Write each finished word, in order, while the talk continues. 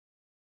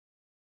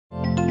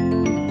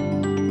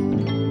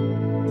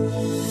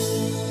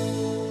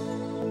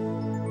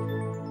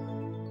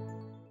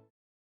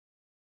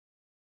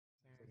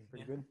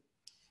Edwin.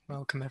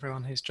 Welcome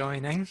everyone who's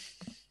joining.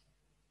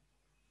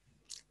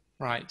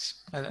 Right,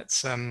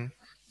 let's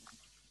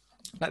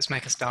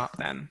make a start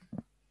then.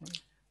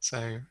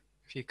 So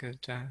if you could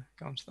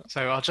go on to that.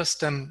 So I'll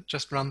just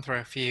run through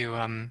a few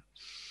kind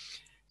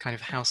of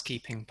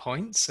housekeeping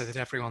points so that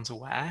everyone's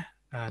aware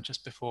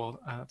just before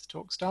the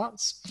talk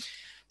starts.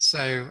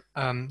 So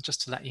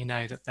just to let you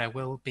know that there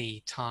will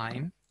be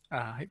time,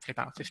 hopefully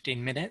about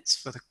 15 minutes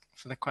for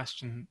the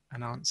question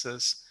and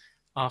answers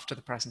after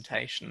the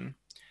presentation.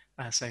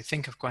 So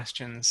think of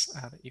questions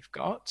that you've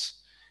got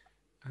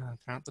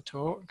throughout the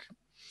talk.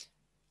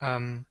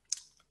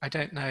 I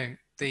don't know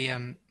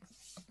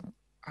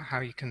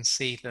how you can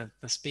see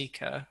the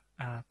speaker,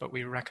 but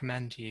we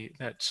recommend you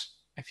that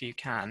if you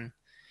can,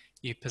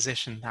 you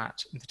position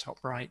that in the top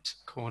right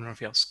corner of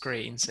your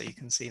screen so you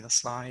can see the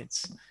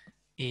slides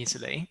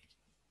easily.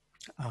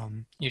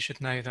 You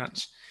should know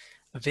that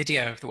a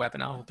video of the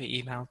webinar will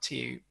be emailed to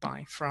you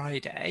by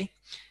Friday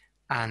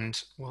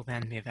and will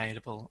then be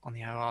available on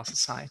the OR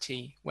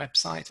Society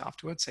website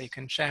afterwards, so you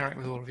can share it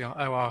with all of your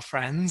OR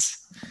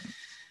friends.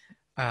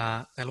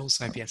 There'll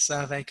also be a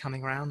survey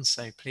coming around,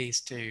 so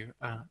please do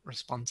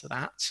respond to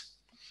that.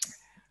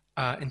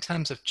 In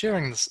terms of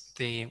during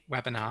the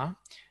webinar,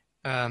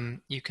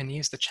 you can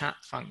use the chat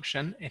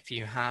function if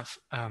you have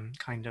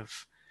kind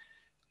of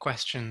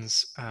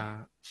questions,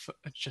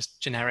 just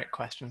generic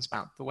questions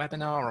about the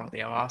webinar or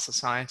the OR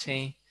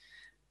Society.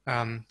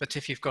 But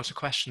if you've got a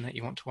question that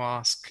you want to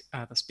ask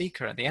the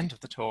speaker at the end of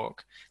the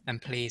talk, then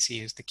please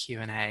use the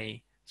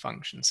Q&A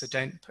function. So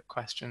don't put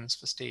questions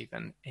for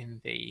Stephen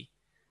in the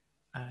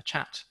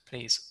chat,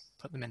 please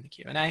put them in the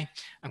Q&A.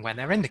 And when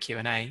they're in the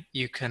Q&A,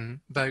 you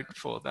can vote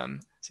for them.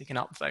 So you can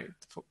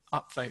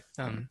upvote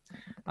them,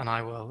 and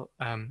I will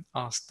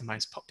ask the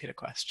most popular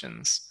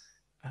questions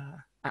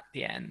at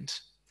the end.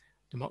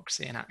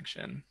 Democracy in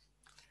action.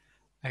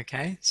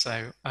 Okay,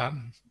 so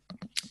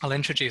I'll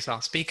introduce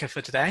our speaker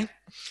for today.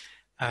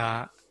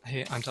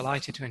 I'm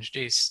delighted to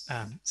introduce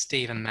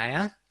Stephen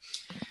Maher.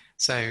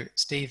 So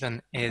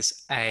Stephen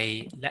is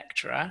a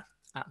lecturer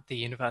at the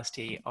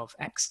University of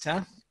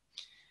Exeter,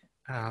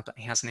 but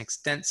he has an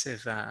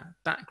extensive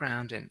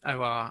background in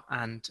OR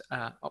and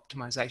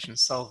optimization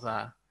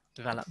solver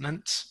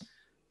development,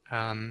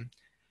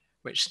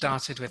 which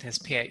started with his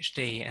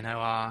PhD in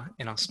OR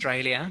in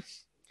Australia.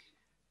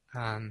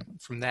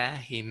 From there,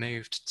 he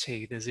moved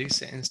to the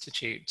Zuse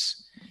Institute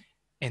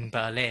in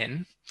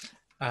Berlin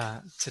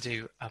to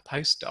do a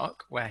postdoc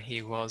where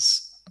he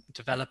was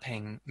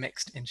developing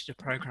mixed integer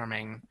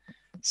programming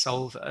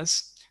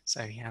solvers.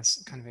 So he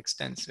has kind of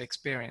extensive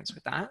experience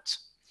with that.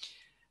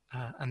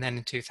 And then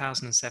in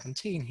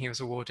 2017, he was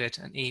awarded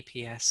an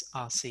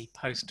EPSRC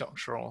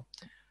postdoctoral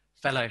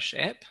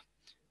fellowship,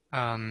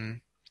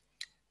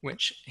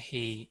 which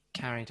he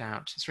carried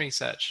out his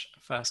research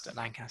first at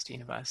Lancaster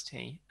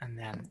University and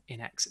then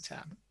in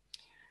Exeter.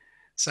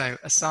 So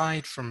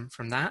aside from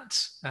that,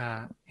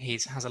 he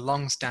has a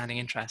long-standing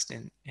interest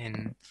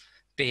in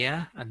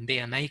beer and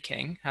beer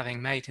making,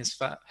 having made his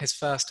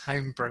first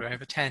home brew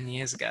over 10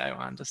 years ago,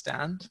 I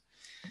understand.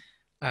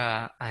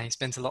 And he's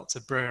been to lots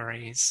of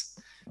breweries.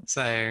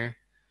 So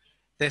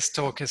this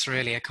talk is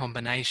really a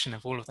combination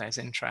of all of those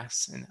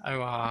interests in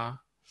OR,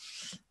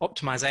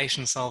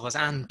 optimization solvers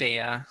and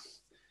beer.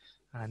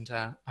 And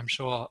I'm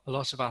sure a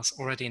lot of us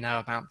already know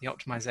about the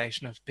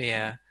optimization of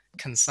beer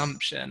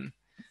consumption,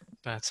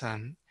 but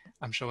I'm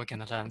sure we're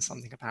going to learn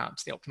something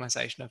about the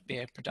optimization of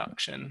beer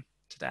production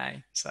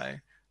today. So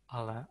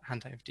I'll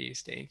hand over to you,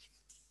 Steve.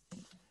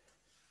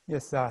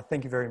 Yes,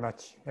 thank you very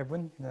much,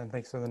 Edwin, and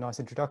thanks for the nice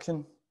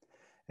introduction.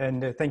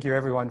 And thank you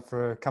everyone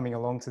for coming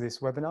along to this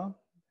webinar.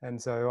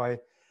 And so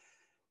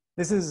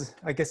this is,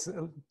 I guess,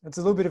 it's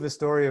a little bit of a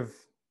story of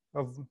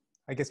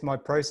I guess, my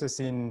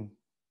process in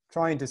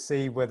trying to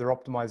see whether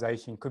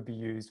optimization could be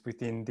used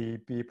within the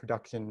beer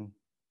production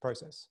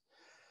process.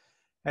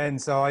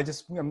 And so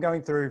I'm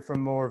going through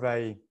from more of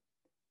a,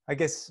 I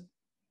guess,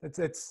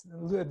 it's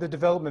the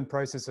development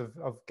process of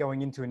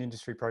going into an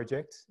industry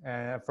project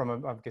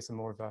from I guess, a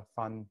more of a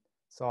fun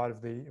side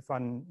of the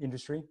fun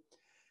industry,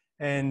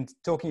 and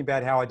talking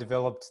about how I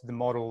developed the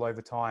model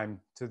over time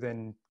to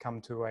then come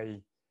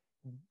to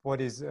what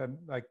is,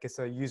 I guess,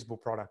 a usable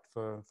product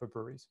for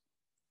breweries.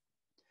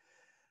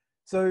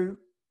 So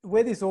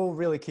where this all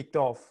really kicked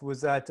off was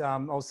that I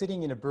was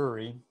sitting in a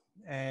brewery,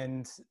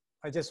 and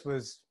I just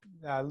was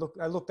I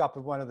looked up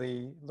at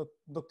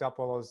looked up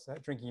while I was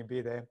drinking a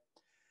beer there,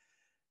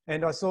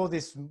 and I saw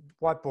this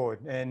whiteboard,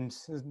 and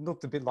it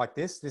looked a bit like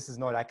this. This is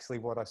not actually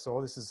what I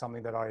saw. This is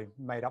something that I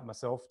made up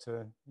myself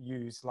to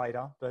use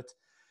later. But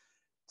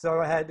so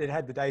it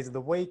had the days of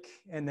the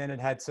week, and then it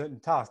had certain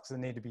tasks that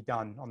need to be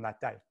done on that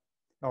day,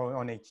 or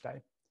on each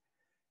day.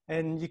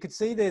 And you could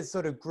see there's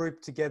sort of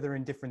grouped together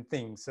in different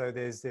things. So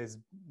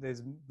there's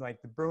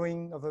like the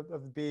brewing of a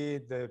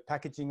beer, the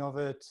packaging of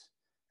it,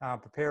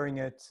 preparing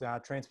it,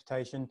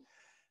 transportation.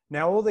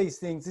 Now all these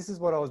things, this is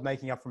what I was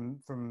making up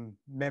from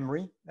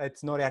memory.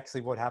 It's not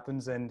actually what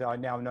happens, and I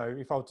now know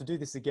if I were to do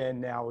this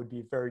again now, it would be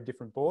a very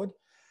different board.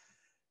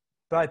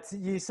 But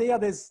you see how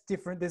there's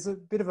a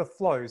bit of a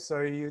flow. So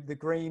the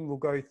green will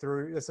go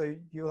through, so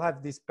you'll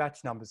have this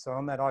batch number. So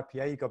on that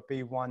IPA, you've got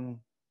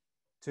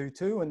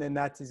B122, and then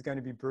that is going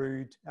to be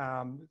brewed.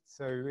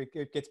 So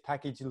it gets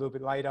packaged a little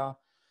bit later.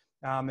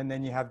 And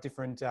then you have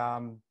different,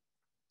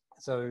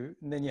 so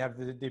then you have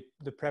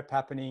the prep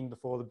happening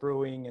before the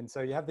brewing. And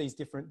so you have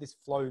this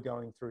flow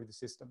going through the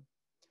system.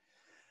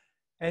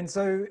 And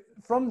so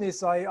from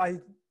this,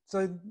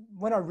 so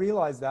when I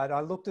realized that, I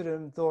looked at it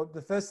and thought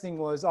the first thing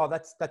was, oh,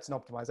 that's an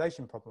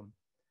optimization problem.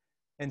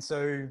 And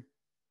so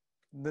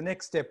the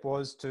next step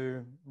was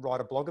to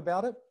write a blog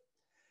about it.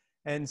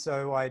 And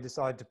so I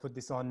decided to put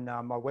this on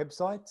my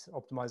website,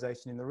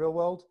 Optimization in the Real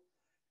World,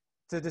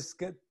 to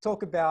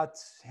talk about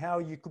how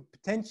you could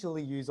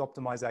potentially use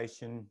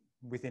optimization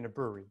within a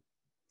brewery.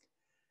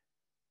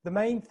 The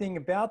main thing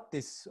about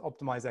this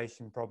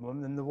optimization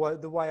problem, and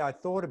the way I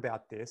thought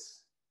about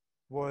this,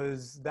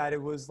 was that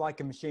it was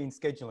like a machine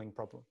scheduling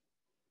problem.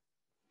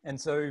 And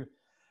so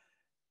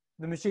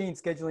the machine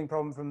scheduling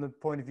problem from the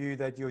point of view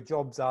that your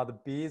jobs are the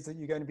beers that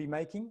you're going to be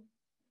making.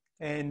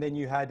 And then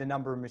you had a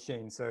number of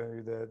machines.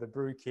 So the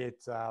brew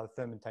kit,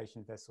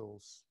 fermentation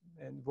vessels,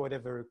 and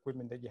whatever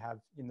equipment that you have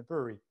in the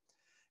brewery.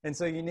 And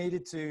so you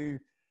needed to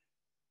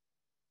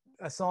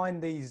assign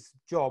these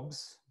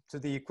jobs to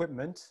the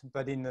equipment,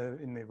 but in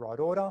the right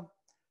order,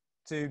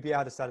 to be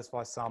able to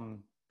satisfy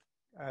some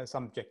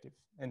objective.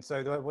 And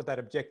so what that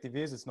objective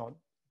is, it's not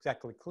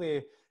exactly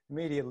clear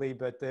immediately,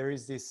 but there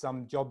is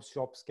some job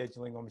shop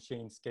scheduling or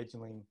machine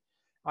scheduling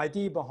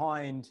idea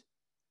behind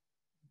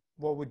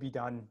what would be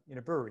done in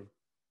a brewery.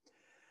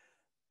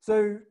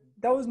 So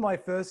that was my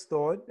first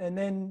thought. And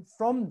then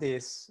from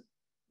this,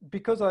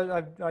 because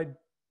I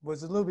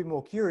was a little bit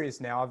more curious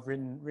now, I've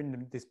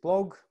written this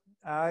blog,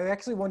 I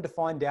actually wanted to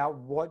find out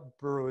what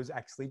brewers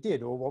actually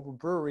did, or what were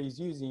breweries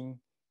using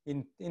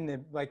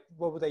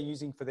what were they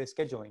using for their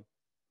scheduling.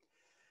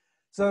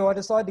 So I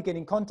decided to get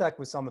in contact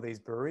with some of these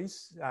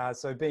breweries.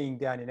 So being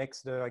down in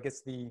Exeter, I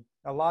guess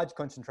a large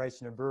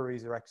concentration of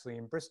breweries are actually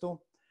in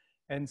Bristol.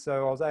 And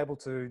so I was able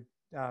to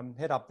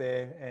head up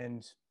there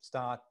and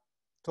start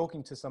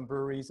talking to some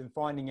breweries and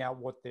finding out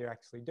what they're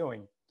actually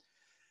doing.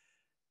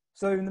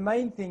 So the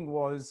main thing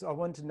was I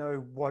wanted to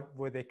know what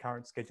were their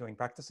current scheduling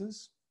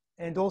practices,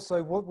 and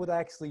also what were they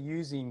actually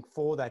using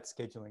for that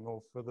scheduling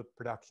or for the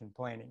production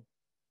planning.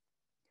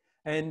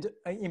 And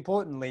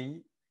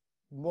importantly,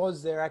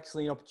 was there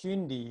actually an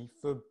opportunity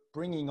for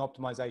bringing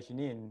optimization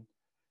in,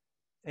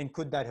 and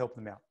could that help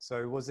them out?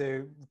 So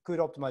could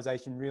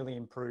optimization really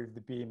improve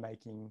the beer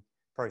making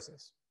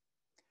process?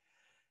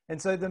 And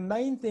so the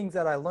main things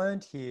that I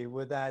learned here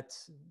were that,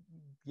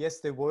 yes,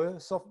 there were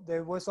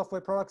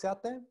software products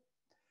out there.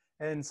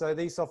 And so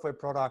these software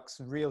products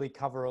really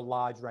cover a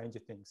large range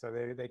of things. So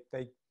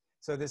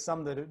so there's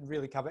some that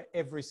really cover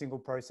every single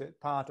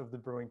part of the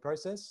brewing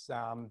process.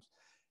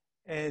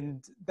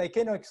 And they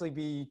can actually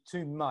be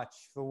too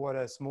much for what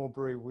a small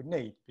brewery would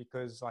need,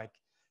 because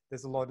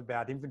there's a lot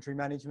about inventory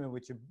management,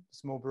 which a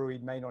small brewery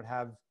may not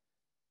have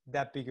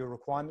that big a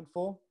requirement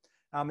for.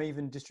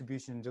 Even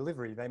distribution and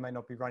delivery, they may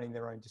not be running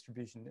their own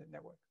distribution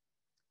network.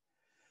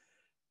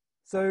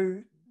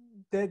 So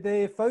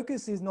their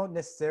focus is not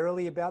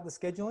necessarily about the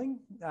scheduling.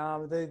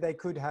 They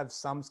could have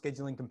some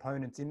scheduling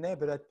components in there,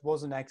 but that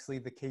wasn't actually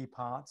the key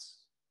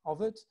parts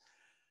of it.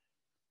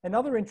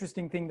 Another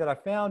interesting thing that I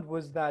found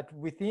was that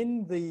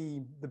within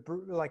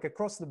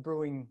across the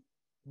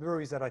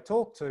breweries that I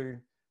talked to,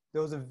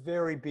 there was a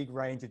very big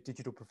range of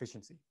digital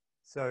proficiency.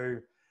 So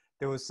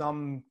there were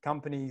some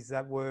companies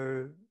that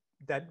were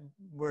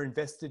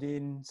invested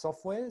in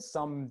software.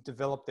 Some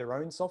developed their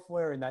own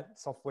software, and that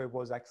software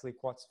was actually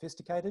quite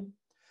sophisticated.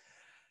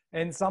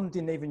 And some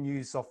didn't even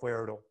use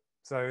software at all.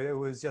 So it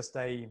was just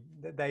they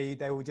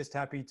were just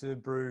happy to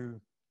brew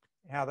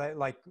how they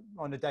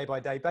on a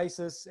day-by-day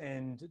basis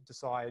and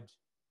decide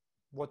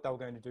what they were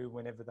going to do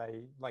whenever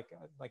they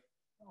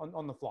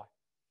on the fly.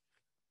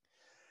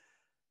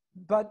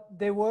 But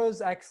there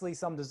was actually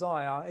some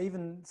desire,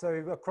 even so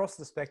across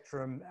the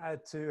spectrum,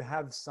 to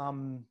have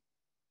some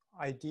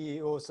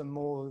idea or some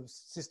more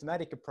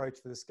systematic approach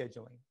for the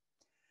scheduling.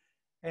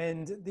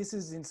 And this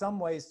is in some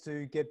ways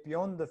to get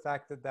beyond the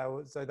fact that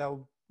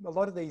a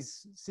lot of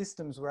these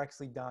systems were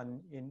actually done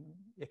in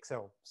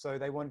Excel. So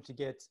they wanted to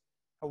get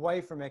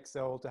away from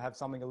Excel to have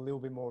something a little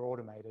bit more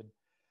automated,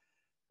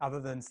 other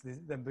than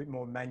the bit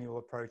more manual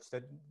approach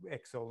that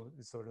Excel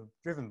is sort of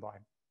driven by.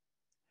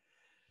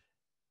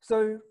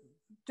 So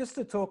just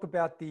to talk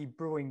about the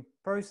brewing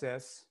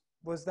process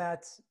was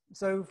that,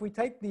 so if we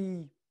take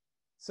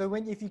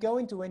if you go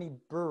into any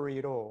brewery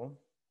at all,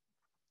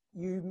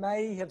 you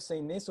may have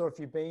seen this, or if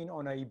you've been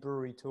on a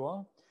brewery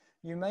tour,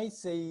 you may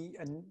see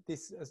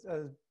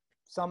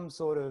some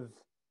sort of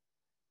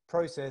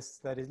process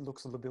that it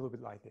looks a little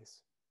bit like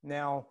this.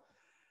 Now,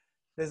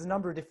 there's a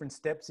number of different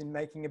steps in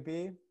making a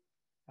beer.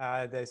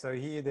 So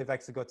here they've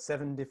actually got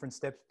 7 different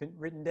steps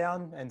written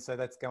down. And so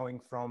that's going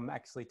from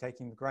actually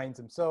taking the grains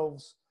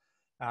themselves,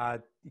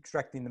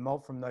 extracting the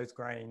malt from those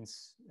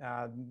grains,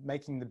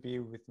 making the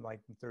beer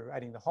through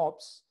adding the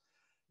hops,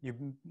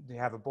 you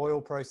have a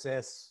boil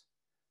process,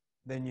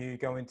 then you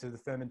go into the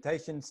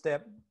fermentation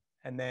step,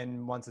 and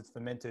then once it's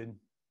fermented,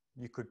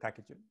 you could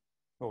package it.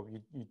 Or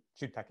you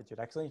should package it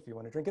actually if you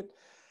want to drink it.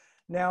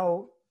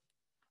 Now,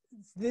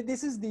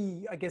 this is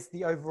I guess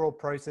the overall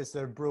process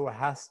that a brewer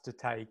has to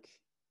take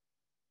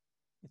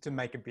to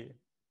make a beer.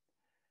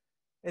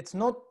 It's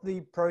not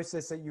the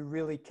process that you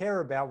really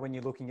care about when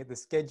you're looking at the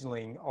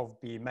scheduling of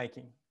beer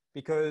making,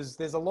 because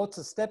there's lots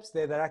of steps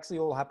there that actually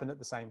all happen at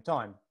the same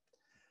time.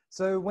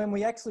 So when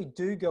we actually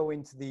do go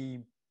into the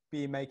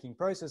beer making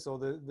process, or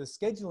the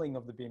scheduling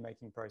of the beer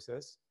making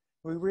process,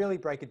 we really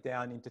break it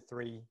down into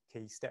 3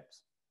 key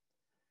steps.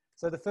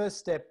 So the first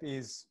step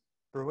is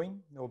brewing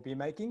or beer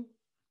making.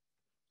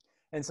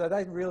 And so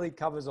that really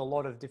covers a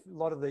lot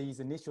of these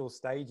initial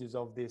stages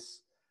of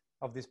this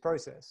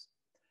process.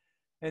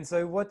 And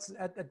so what's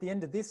at the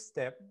end of this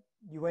step,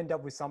 you end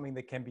up with something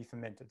that can be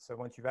fermented. So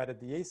once you've added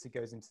the yeast, it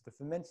goes into the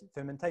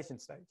fermentation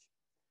stage.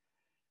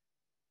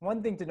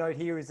 One thing to note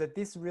here is that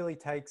this really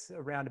takes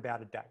around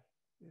about a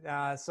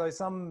day. So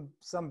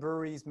some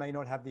breweries may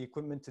not have the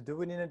equipment to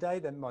do it in a day.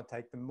 That might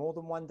take them more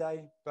than 1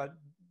 day, but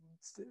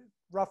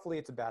roughly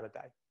it's about a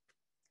day.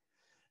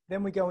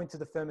 Then we go into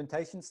the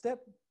fermentation step.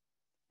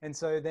 And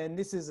so then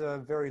this is a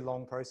very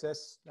long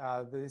process.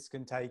 This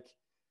can take,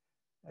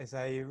 I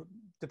say,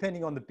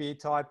 depending on the beer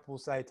type, we'll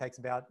say it takes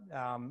about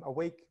a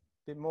week,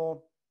 a bit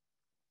more.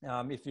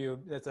 That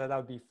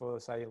would be for,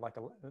 say, like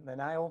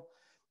an ale.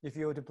 If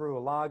you were to brew a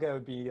lager, it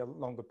would be a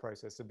longer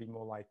process. It would be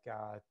more like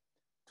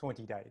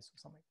 20 days or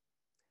something.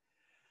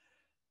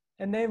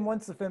 And then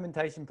once the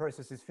fermentation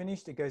process is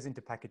finished, it goes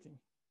into packaging.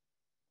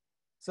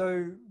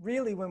 So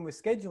really, when we're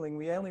scheduling,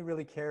 we only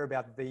really care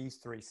about these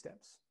 3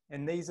 steps.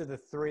 And these are the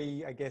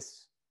 3, I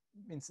guess,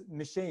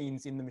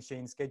 machines in the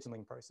machine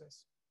scheduling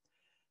process.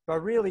 But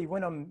really,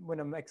 when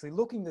I'm actually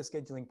looking at the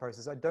scheduling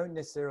process, I don't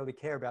necessarily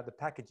care about the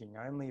packaging.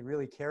 I'm only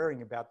really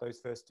caring about those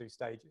first 2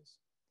 stages.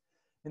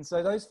 And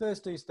so those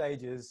first 2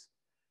 stages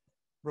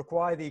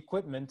require the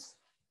equipment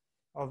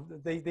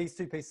of these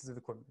 2 pieces of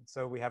equipment.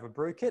 So we have a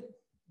brew kit.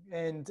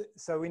 And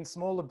so in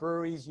smaller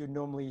breweries, you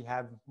normally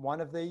have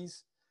 1 of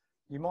these.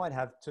 You might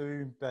have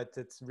 2, but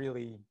it's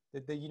really,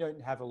 you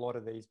don't have a lot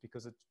of these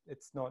because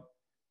it's not,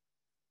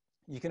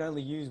 you can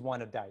only use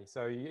 1 a day.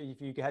 So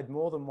if you had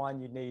more than 1,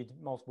 you'd need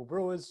multiple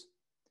brewers.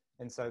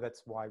 And so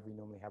that's why we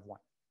normally have 1.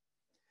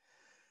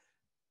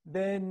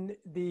 Then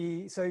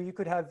so you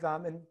could have,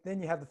 and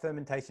then you have the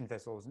fermentation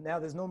vessels. Now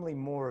there's normally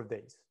more of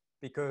these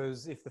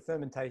because if the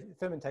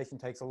fermentation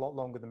takes a lot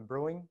longer than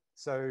brewing.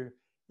 So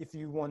if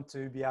you want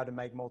to be able to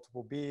make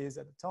multiple beers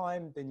at the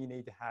time, then you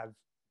need to have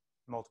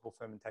multiple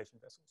fermentation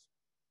vessels.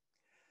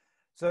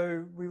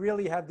 So we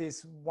really have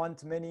this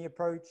one-to-many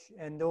approach.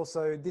 And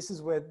also this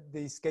is where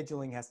the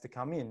scheduling has to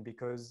come in,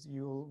 because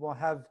you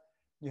have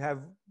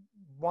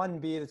 1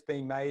 beer that's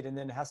being made and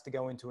then it has to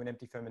go into an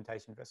empty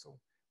fermentation vessel,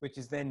 which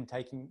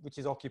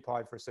is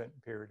occupied for a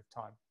certain period of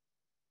time.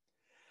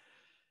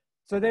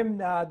 So then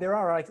there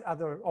are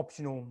other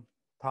optional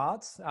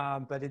parts,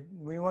 but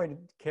we won't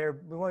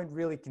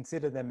really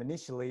consider them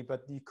initially,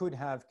 but you could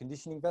have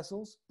conditioning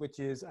vessels, which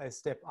is a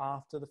step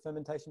after the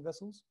fermentation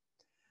vessels.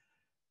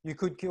 You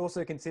could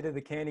also consider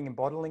the canning and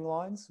bottling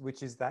lines,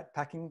 which is that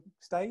packing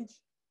stage.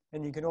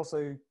 And you can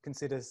also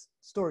consider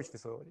storage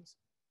facilities.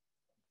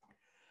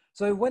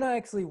 So when I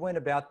actually went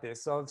about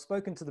this, so I've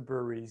spoken to the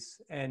breweries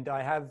and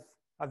I've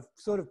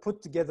sort of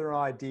put together an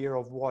idea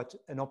of what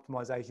an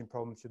optimization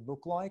problem should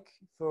look like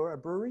for a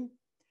brewery.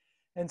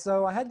 And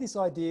so I had this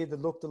idea that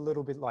looked a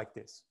little bit like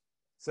this.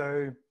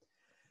 So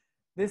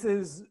this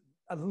is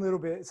a little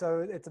bit,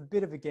 so it's a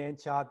bit of a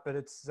Gantt chart,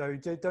 but so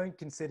don't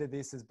consider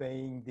this as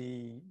being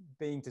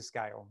to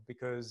scale,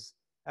 because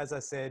as I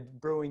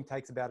said, brewing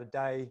takes about a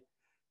day.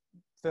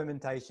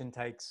 Fermentation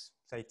takes,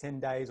 say,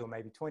 10 days or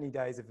maybe 20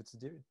 days if it's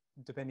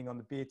depending on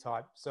the beer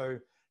type. So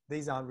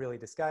these aren't really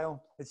to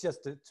scale. It's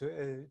just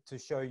to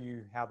show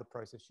you how the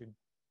process should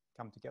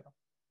come together.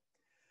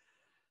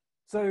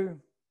 So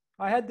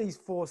I had these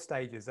 4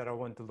 stages that I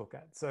wanted to look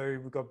at. So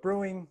we've got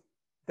brewing,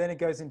 then it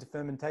goes into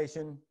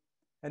fermentation,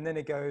 and then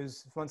it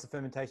goes, once the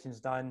fermentation is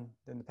done,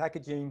 then the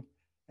packaging,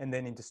 and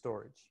then into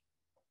storage.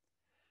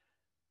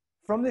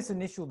 From this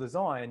initial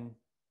design,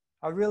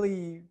 I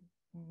really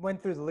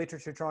went through the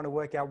literature trying to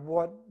work out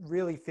what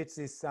really fits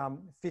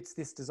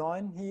this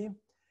design here.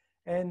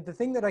 And the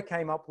thing that I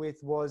came up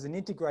with was an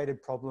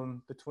integrated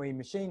problem between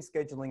machine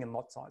scheduling and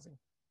lot sizing.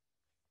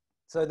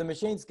 So the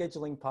machine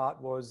scheduling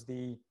part was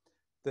the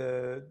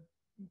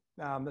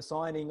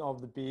assigning of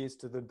the beers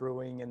to the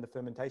brewing and the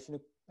fermentation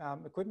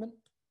equipment.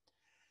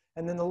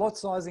 And then the lot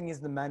sizing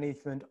is the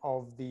management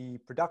of the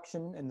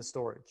production and the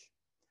storage.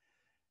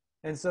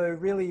 And so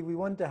really we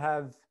want to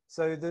have,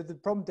 so the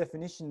problem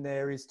definition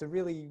there is to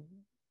really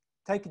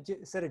take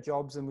a set of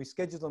jobs and we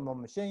schedule them on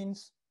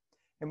machines,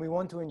 and we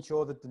want to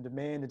ensure that the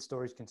demand and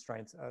storage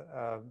constraints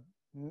are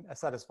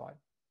satisfied.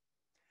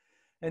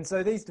 And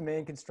so these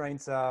demand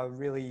constraints are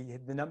really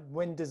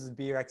when does the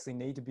beer actually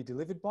need to be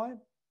delivered by?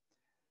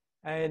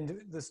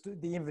 And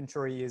the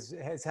inventory is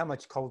how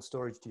much cold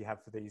storage do you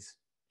have for these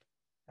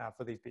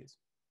beers.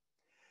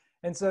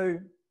 And so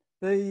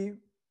the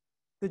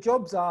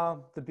jobs are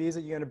the beers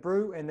that you're going to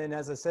brew. And then,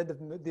 as I said,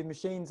 the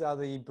machines are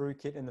the brew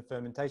kit and the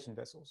fermentation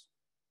vessels.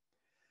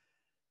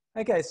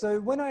 Okay, so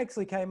when I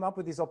actually came up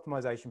with this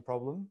optimization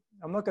problem,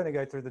 I'm not going to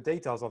go through the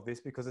details of this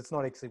because it's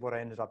not actually what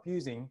I ended up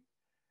using.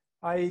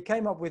 I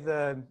came up with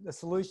a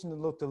solution that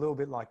looked a little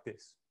bit like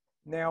this.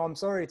 Now, I'm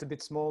sorry, it's a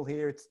bit small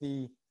here.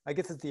 I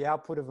guess it's the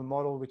output of a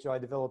model which I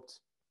developed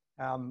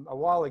a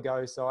while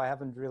ago, so I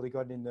haven't really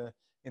got in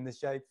the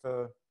shape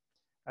for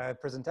a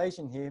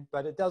presentation here,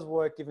 but it does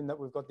work given that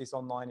we've got this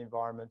online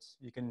environment.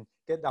 You can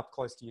get up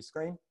close to your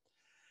screen.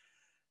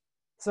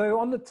 So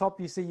on the top,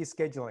 you see your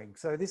scheduling.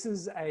 So this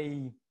is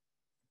a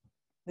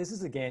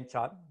Gantt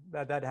chart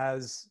that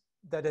has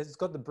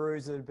got the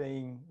brews that are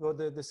being, or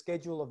the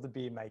schedule of the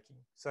beer making.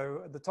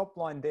 So the top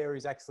line there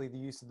is actually the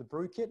use of the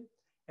brew kit.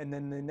 And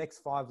then the next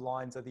 5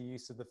 lines are the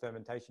use of the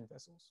fermentation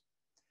vessels.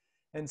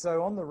 And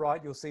so on the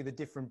right, you'll see the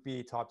different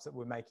beer types that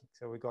we're making.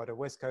 So we've got a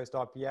West Coast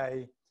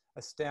IPA,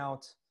 a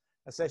Stout,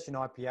 a Session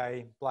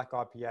IPA, Black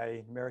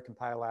IPA, American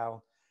Pale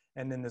Ale,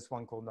 and then this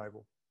one called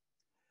Noble.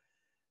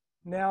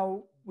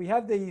 Now, we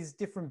have these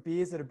different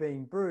beers that are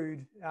being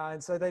brewed.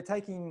 And so in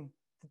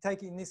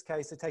this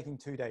case, they're taking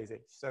 2 days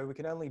each. So we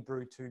can only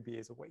brew 2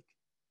 beers a week.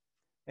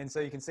 And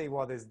so you can see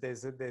why there's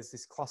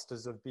this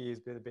clusters of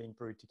beers that are being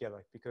brewed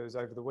together, because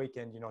over the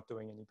weekend, you're not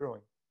doing any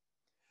brewing.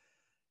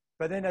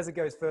 But then as it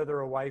goes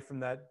further away from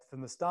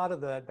the start of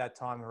that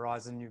time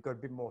horizon, you've got a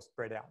bit more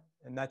spread out.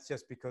 And that's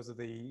just because of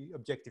the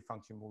objective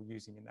function we're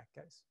using in that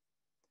case.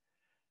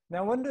 Now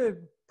I want to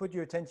put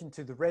your attention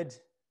to the red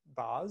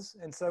bars.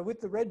 And so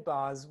with the red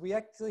bars, we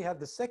actually have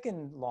the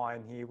second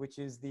line here, which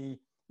is the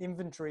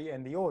inventory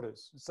and the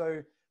orders.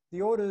 So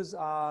the orders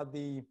are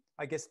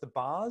I guess the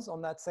bars on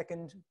that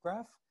second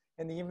graph,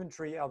 and the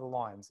inventory are the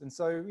lines. And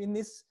so in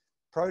this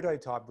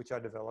prototype, which I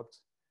developed,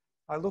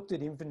 I looked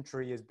at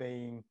inventory as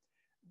being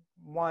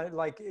one,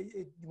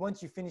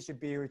 once you finish a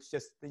beer, it's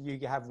just that you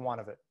have one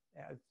of it.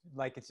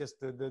 Like it's just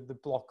the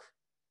block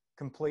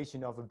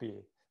completion of a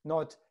beer,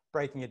 not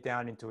breaking it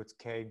down into its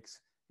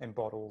kegs and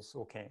bottles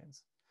or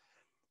cans.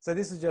 So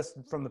this is just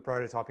from the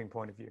prototyping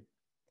point of view.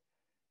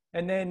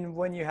 And then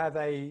when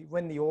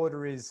the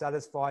order is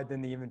satisfied,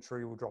 then the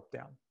inventory will drop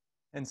down.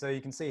 And so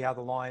you can see how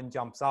the line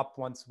jumps up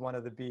once one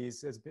of the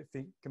beers has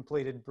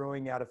completed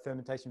brewing out of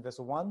fermentation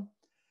vessel 1.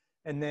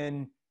 And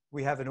then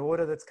we have an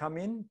order that's come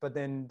in, but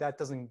then that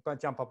doesn't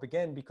jump up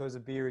again because the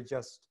beer is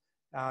just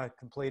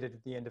completed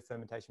at the end of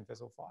fermentation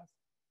vessel 5.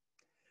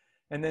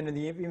 And then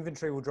the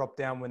inventory will drop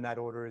down when that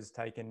order is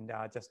taken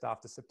just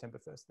after September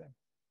 1st then.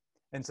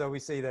 And so we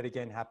see that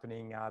again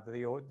happening.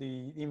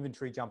 The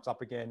inventory jumps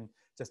up again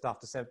just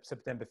after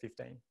September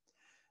 15.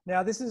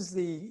 Now, this is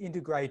the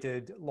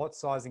integrated lot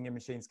sizing and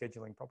machine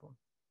scheduling problem.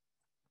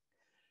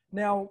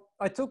 Now,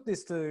 I took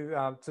this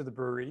to the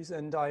breweries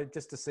and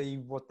just to see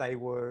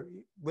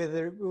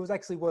whether it was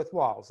actually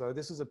worthwhile. So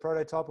this was a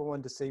prototype. I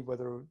wanted to see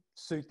whether it would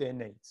suit their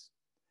needs.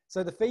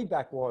 So the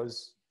feedback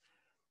was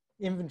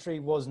inventory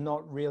was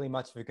not really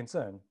much of a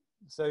concern.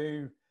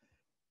 So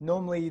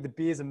normally the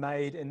beers are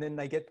made and then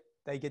they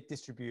get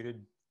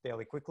distributed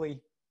fairly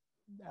quickly.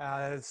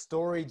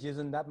 Storage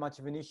isn't that much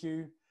of an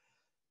issue.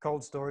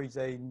 Cold storage,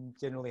 they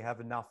generally have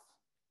enough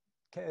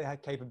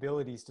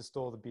capabilities to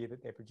store the beer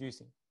that they're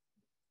producing.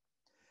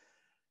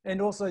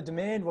 And also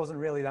demand wasn't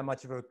really that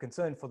much of a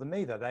concern for them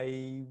either.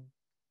 They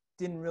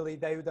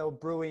were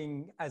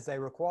brewing as they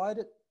required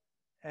it.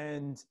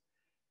 And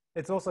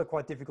it's also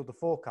quite difficult to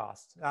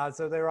forecast.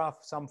 So there are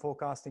some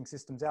forecasting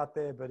systems out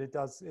there, but it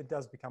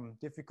does become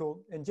difficult.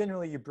 And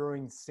generally you're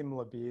brewing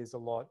similar beers a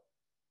lot.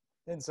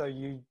 And so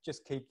you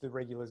just keep the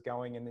regulars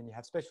going and then you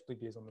have specialty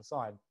beers on the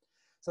side.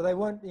 So they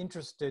weren't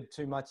interested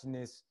too much in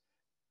this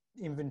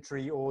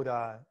inventory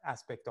order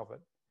aspect of it.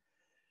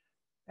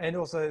 And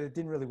also it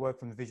didn't really work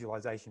from the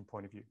visualization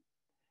point of view.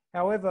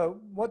 However,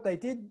 what they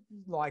did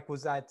like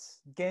was that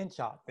Gantt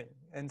chart thing.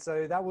 And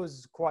so that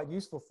was quite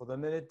useful for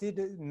them. And it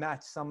did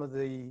match some of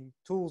the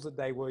tools that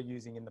they were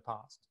using in the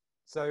past.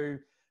 So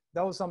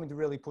that was something to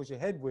really push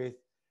ahead with.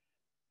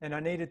 And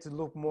I needed to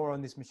look more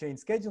on this machine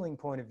scheduling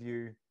point of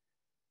view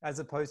as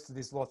opposed to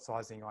this lot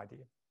sizing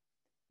idea.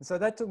 And so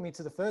that took me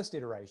to the first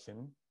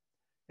iteration.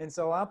 And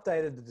so I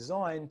updated the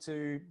design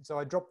so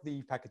I dropped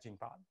the packaging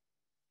part.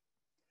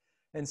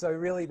 And so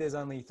really there's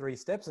only 3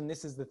 steps. And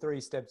this is the 3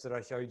 steps that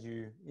I showed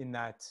you in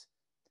that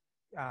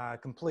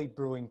complete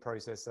brewing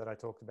process that I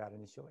talked about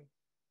initially.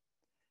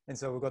 And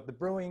so we've got the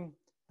brewing,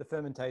 the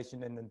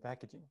fermentation, and then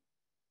packaging.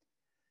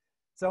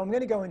 So I'm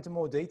going to go into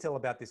more detail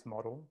about this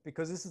model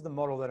because this is the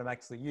model that I'm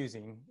actually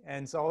using.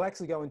 And so I'll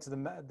actually go into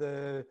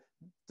the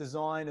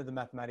design of the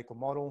mathematical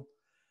model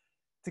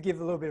to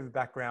give a little bit of a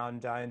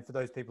background and for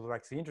those people who are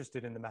actually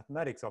interested in the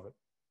mathematics of it.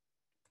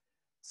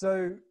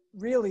 So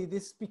really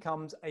this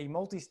becomes a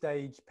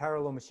multi-stage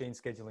parallel machine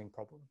scheduling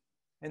problem.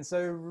 And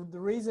so the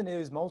reason it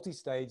is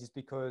multi-stage is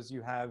because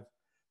you have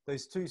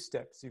those 2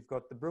 steps. You've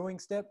got the brewing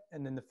step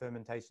and then the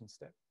fermentation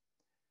step.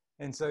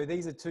 And so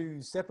these are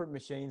 2 separate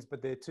machines,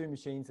 but they're 2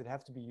 machines that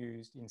have to be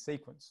used in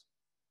sequence.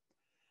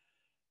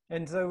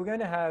 And so we're going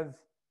to have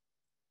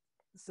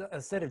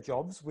a set of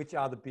jobs, which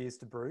are the beers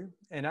to brew,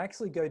 and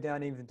actually go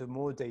down even to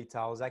more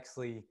details.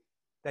 Actually,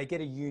 they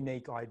get a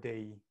unique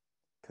ID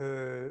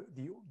per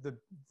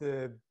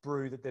the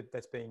brew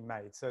that's being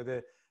made. So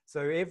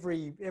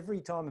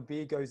every time a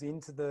beer goes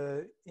into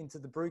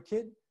the brew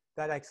kit,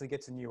 that actually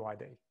gets a new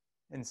ID.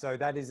 And so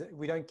that is,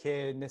 we don't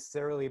care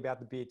necessarily about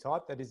the beer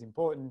type. That is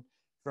important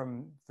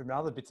from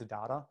other bits of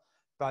data,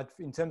 but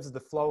in terms of the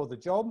flow of the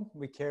job,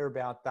 we care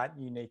about that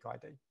unique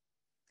ID.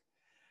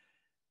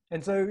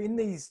 And so in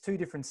these two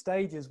different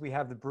stages, we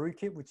have the brew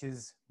kit, which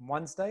is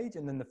one stage,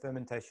 and then the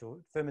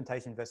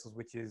fermentation vessels,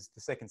 which is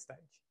the second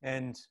stage.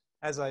 And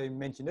as I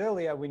mentioned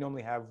earlier, we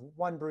normally have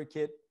one brew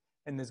kit,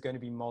 and there's going to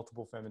be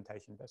multiple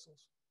fermentation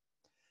vessels.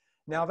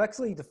 Now, I've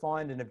actually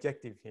defined an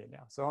objective here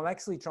now. So I'm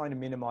actually trying to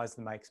minimize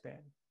the make span.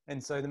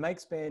 And so the make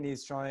span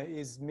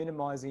is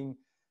minimizing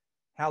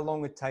how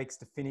long it takes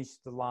to finish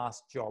the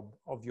last job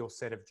of your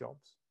set of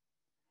jobs.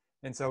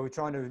 And so we're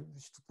trying to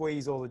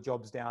squeeze all the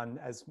jobs down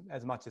as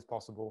much as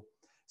possible.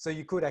 So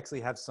you could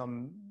actually have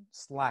some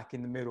slack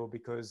in the middle,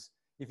 because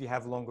if you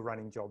have longer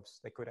running jobs,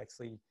 they could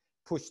actually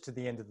push to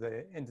the end of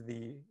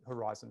the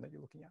horizon that you're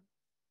looking at.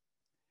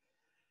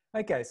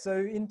 Okay, so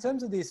in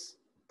terms of this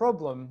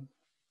problem,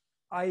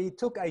 I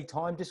took a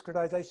time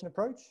discretization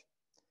approach.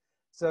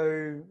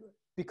 So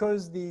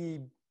because the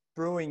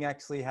brewing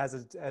actually has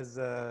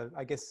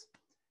I guess,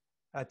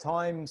 a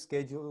time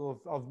schedule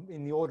of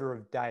in the order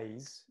of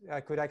days, I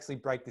could actually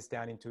break this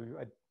down into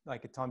a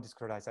time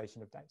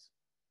discretization of days.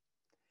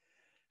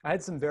 I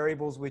had some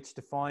variables which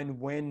define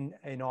when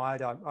an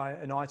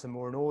item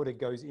or an order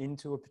goes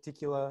into a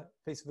particular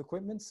piece of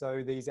equipment.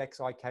 So these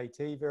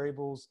XIKT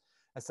variables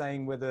are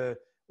saying whether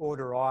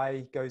order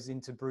I goes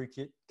into brew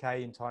kit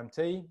K in time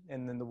T,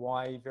 and then the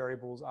Y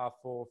variables are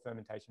for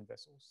fermentation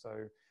vessels.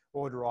 So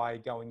order I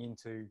going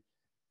into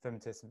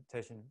fermentation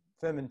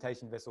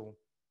vessel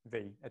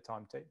V at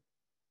time T.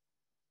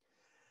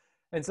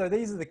 And so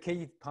these are the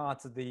key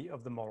parts of the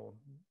model.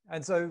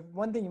 And so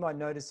one thing you might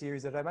notice here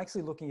is that I'm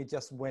actually looking at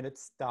just when it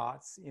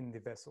starts in the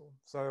vessel.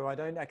 So I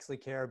don't actually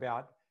care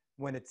about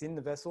when it's in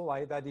the vessel.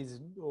 That is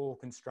all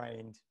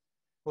constrained.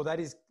 Well, that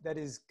is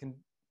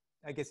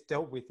I guess,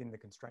 dealt with in the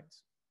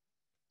constraints.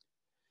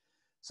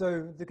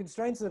 So the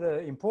constraints that are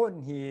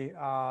important here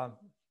are,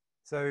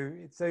 so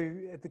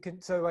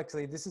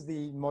actually this is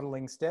the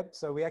modeling step.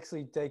 So we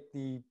actually take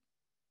the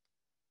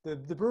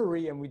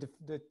brewery and we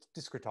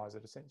discretize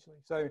it essentially.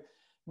 So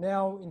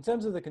now in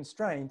terms of the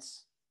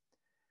constraints,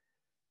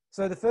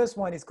 so the first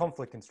one is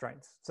conflict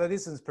constraints. So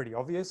this is pretty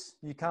obvious.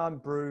 You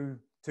can't brew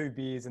two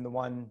beers in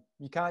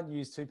you can't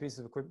use two pieces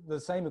of equipment, the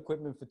same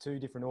equipment for two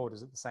different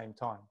orders at the same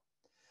time.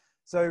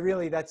 So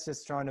really that's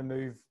just trying to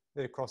move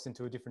it across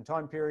into a different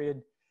time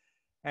period.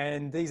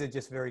 And these are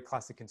just very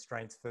classic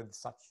constraints for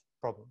such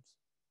problems.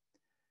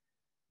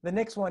 The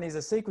next one is a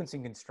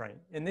sequencing constraint.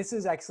 And this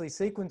is actually,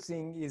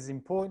 sequencing is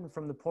important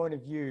from the point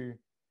of view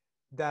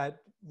that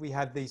we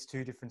have these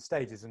two different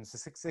stages and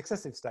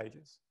successive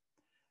stages.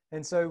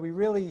 And so we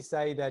really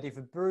say that if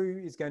a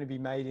brew is going to be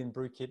made in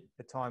brew kit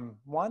at time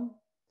 1,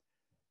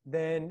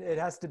 then it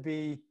has to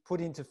be put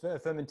into a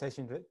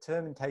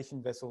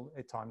fermentation vessel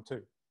at time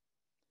 2.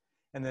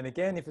 And then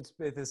again, if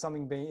there's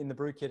something being in the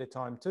brew kit at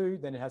time 2,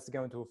 then it has to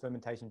go into a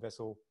fermentation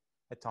vessel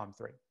at time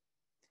 3.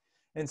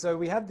 And so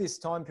we have this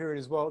time period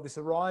as well, this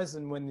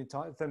horizon when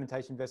the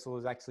fermentation vessel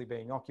is actually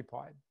being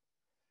occupied.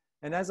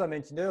 And as I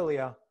mentioned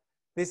earlier,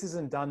 this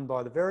isn't done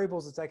by the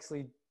variables, it's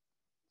actually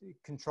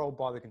controlled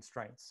by the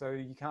constraints. So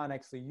you can't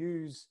actually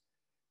use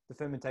the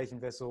fermentation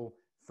vessel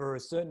for a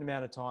certain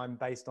amount of time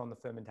based on the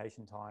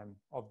fermentation time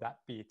of that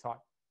beer type.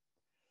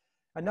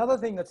 Another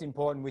thing that's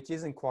important, which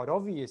isn't quite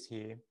obvious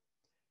here,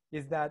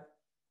 is that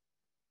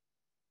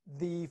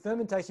the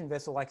fermentation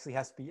vessel actually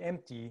has to be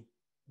empty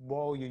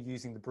while you're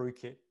using the brew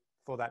kit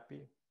for that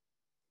beer.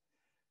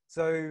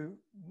 So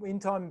in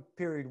time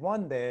period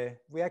 1 there,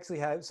 we actually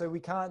have, so we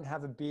can't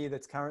have a beer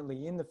that's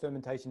currently in the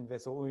fermentation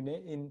vessel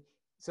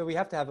so we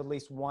have to have at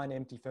least one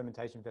empty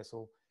fermentation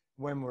vessel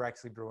when we're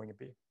actually brewing a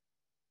beer.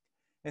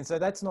 And so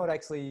that's not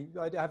actually,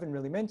 I haven't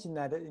really mentioned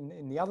that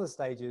in the other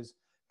stages,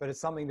 but it's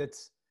something that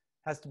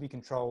has to be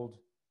controlled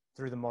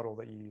through the model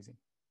that you're using.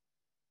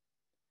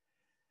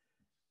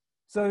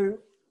 So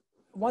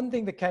one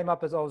thing that came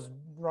up as I was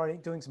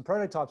doing some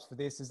prototypes for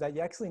this is that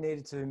you actually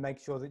needed to make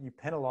sure that you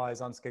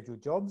penalize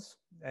unscheduled jobs.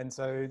 And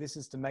so this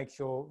is to make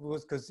sure,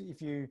 because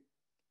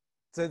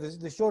so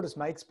the shortest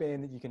make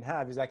span that you can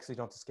have is actually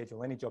not to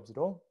schedule any jobs at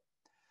all.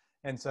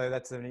 And so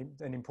that's an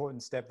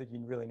important step that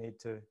you really need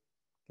to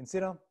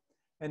consider.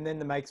 And then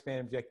the make span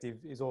objective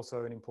is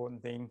also an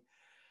important thing.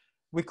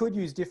 We could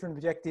use different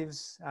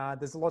objectives.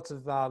 There's lots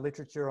of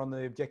literature on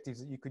the objectives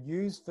that you could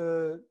use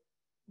for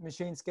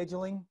machine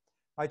scheduling.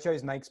 I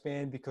chose make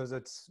span because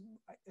it's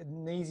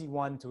an easy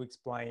one to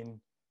explain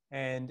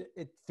and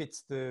it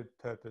fits the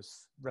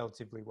purpose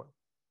relatively well.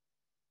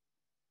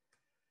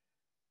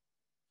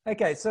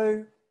 Okay,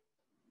 so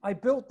I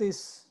built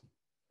this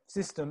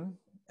system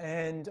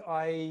and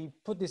I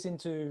put this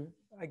into,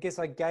 I guess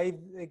I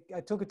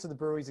took it to the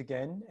breweries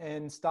again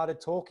and started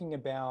talking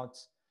about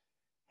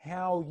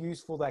how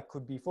useful that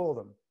could be for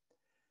them.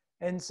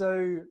 And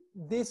so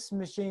this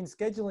machine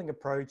scheduling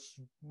approach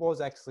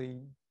was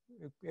actually,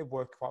 it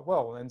worked quite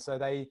well. And so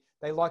they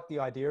liked the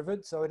idea of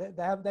it. So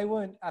they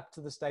weren't up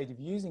to the stage of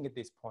using it at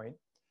this point,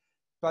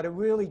 but it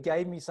really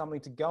gave me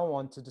something to go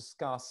on to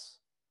discuss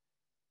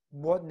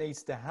what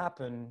needs to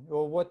happen,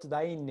 or what do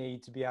they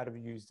need to be able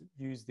to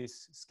use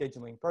this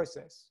scheduling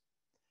process.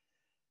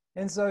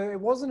 And so it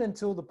wasn't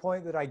until the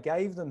point that I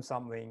gave them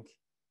something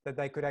that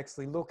they could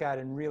actually look at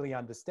and really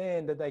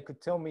understand, that they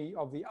could tell me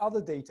of the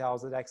other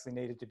details that actually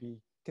needed to be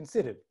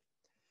considered.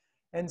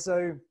 And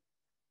so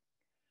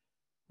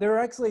there are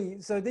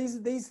actually, so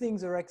these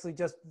things are actually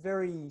just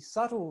very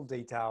subtle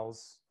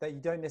details that you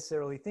don't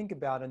necessarily think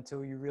about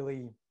until you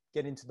really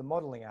get into the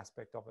modeling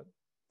aspect of it.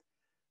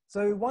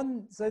 So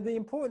the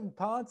important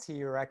parts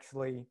here are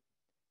actually,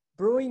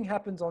 brewing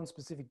happens on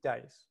specific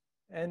days.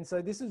 And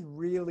so this is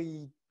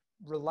really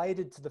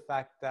related to the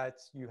fact that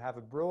you have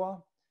a brewer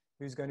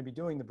who's going to be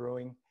doing the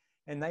brewing,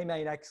 and they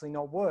may actually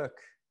not work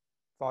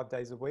 5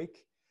 days a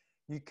week.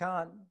 You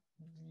can't,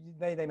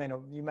 they may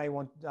not, you may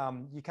want,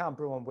 you can't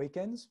brew on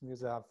weekends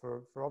because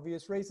for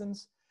obvious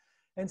reasons.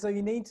 And so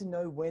you need to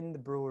know when the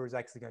brewer is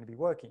actually going to be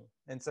working.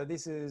 And so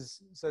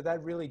so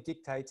that really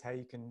dictates how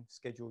you can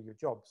schedule your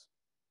jobs.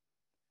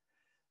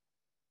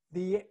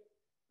 The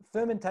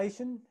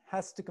fermentation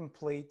has to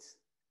complete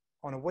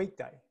on a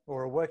weekday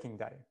or a working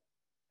day,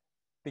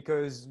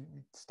 because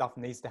stuff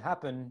needs to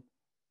happen.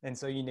 And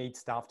so you need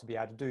staff to be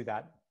able to do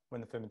that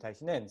when the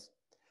fermentation ends.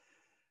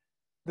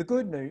 The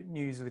good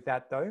news with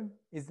that, though,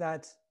 is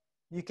that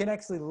you can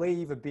actually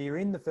leave a beer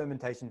in the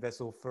fermentation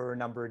vessel for a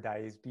number of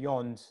days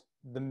beyond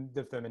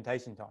the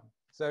fermentation time.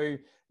 So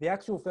the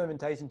actual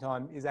fermentation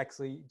time is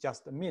actually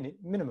just a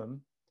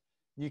minimum.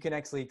 You can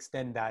actually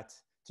extend that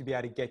to be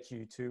able to get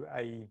you to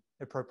an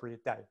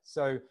appropriate day.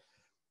 So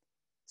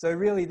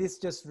really this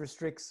just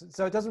restricts,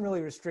 so it doesn't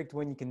really restrict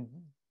when you can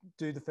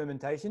do the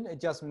fermentation. It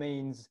just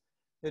means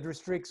it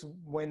restricts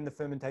when the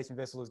fermentation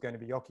vessel is going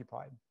to be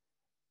occupied.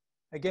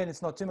 Again,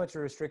 it's not too much of a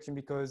restriction,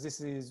 because this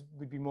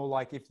would be more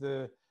like if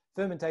the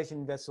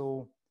fermentation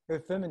vessel,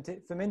 if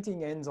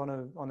fermenting ends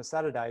on a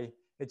Saturday,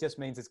 it just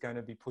means it's going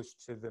to be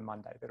pushed to the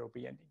Monday that it'll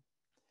be ending.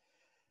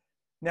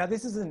 Now,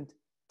 this isn't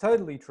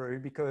totally true,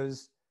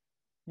 because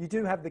you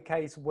do have the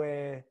case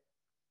where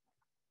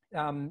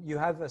you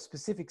have a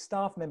specific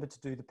staff member to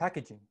do the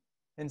packaging.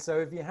 And so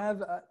if you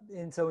have,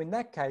 and so in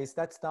that case,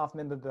 that staff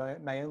member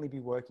may only be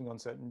working on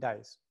certain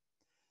days.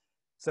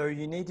 So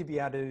you need to be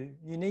able to,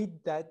 you need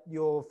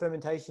your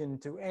fermentation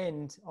to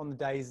end on the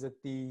days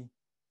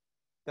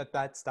that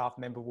that staff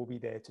member will be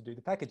there to do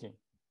the packaging.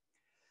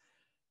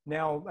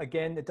 Now,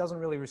 again, it doesn't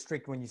really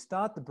restrict when you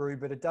start the brew,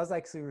 but it does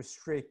actually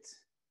restrict,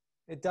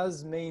 it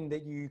does mean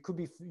that you could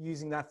be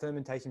using that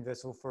fermentation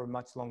vessel for a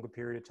much longer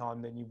period of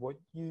time than what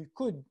you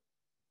could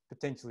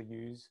potentially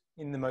use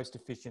in the most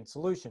efficient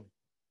solution.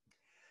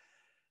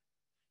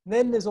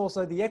 Then there's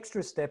also the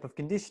extra step of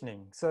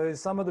conditioning. So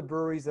some of the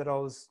breweries that I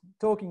was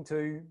talking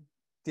to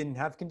didn't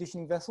have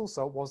conditioning vessels,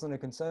 so it wasn't a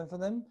concern for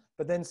them,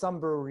 but then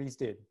some breweries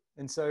did.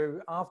 And so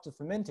after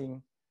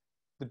fermenting,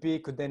 the beer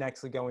could then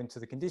actually go into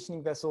the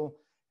conditioning vessel.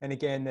 And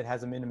again, it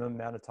has a minimum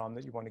amount of time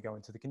that you want to go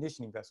into the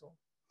conditioning vessel.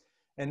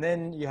 And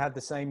then you have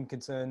the same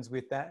concerns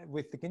with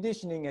the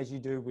conditioning as you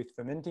do with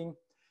fermenting,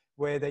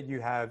 where that you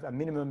have a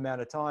minimum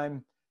amount of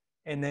time,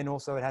 and then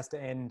also it has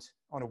to end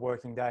on a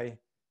working day,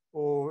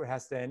 or it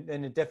has to end,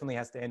 and it definitely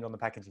has to end on the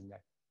packaging day.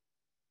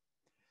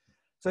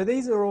 So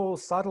these are all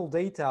subtle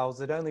details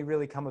that only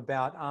really come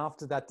about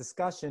after that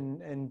discussion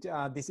and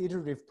this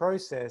iterative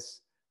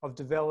process of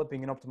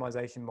developing an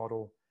optimization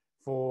model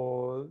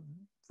for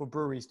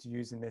breweries to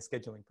use in their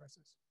scheduling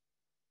process.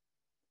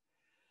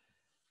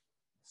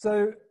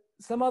 So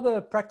some other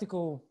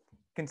practical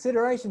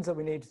considerations that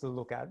we need to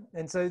look at.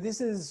 And so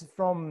this is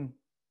from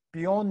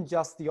beyond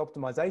just the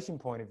optimization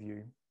point of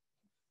view.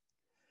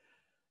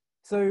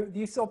 So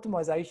this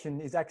optimization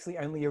is actually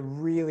only a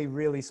really,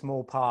 really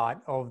small part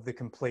of the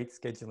complete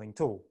scheduling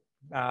tool.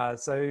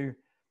 So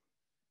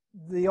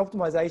the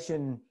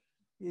optimization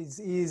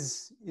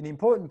is an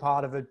important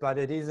part of it, but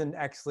it isn't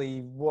actually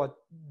what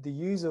the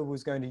user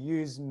was going to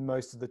use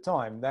most of the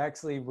time. They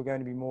actually were going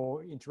to be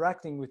more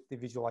interacting with the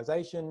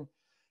visualization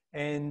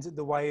and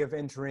the way of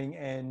entering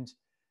and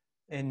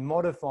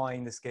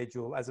modifying the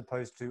schedule as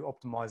opposed to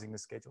optimizing the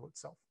schedule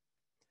itself.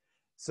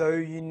 So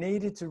you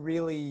needed to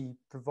really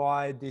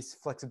provide this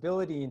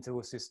flexibility into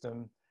a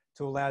system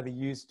to allow the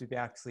user to be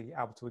actually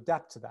able to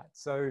adapt to that.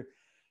 So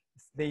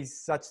these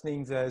such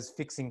things as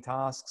fixing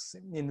tasks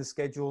in the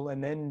schedule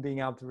and then being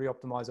able to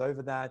re-optimize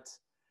over that,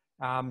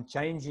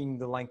 changing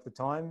the length of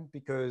time,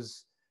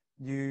 because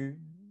the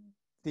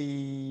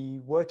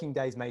working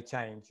days may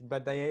change,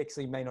 but they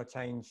actually may not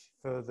change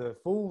for the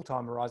full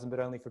time horizon, but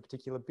only for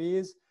particular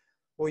beers,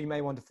 or you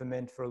may want to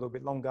ferment for a little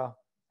bit longer.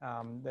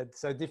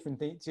 So different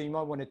things. So you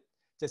might want to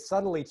just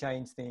subtly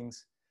change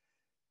things,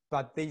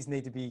 but these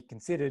need to be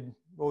considered,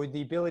 or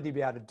the ability to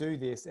be able to do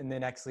this and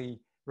then actually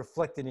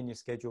reflect it in your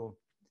schedule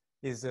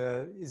is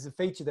a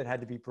feature that had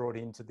to be brought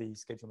into the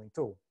scheduling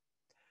tool.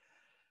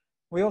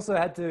 We also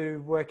had to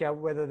work out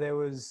whether there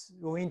was,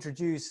 or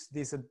introduce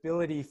this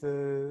ability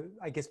for,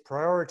 I guess,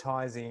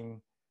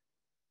 prioritizing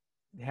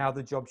how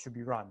the job should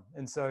be run.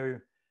 And so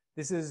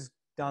this is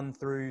done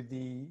through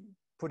the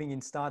putting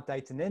in start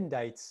dates and end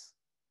dates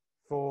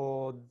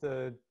for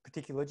the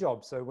particular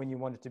job. So when you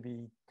want it to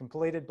be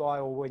completed by,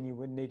 or when you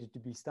would need it to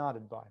be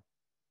started by.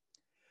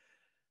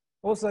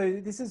 Also,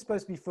 this is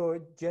supposed to be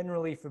for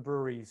generally for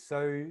breweries.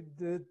 So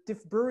the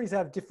breweries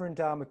have different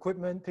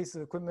equipment, pieces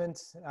of equipment.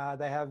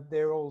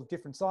 They're all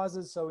different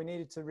sizes. So we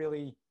needed to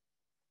really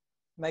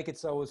make it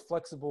so it was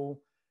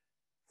flexible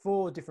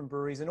for different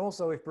breweries, and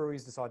also if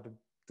breweries decide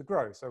to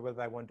grow. So whether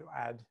they want to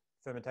add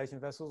fermentation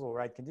vessels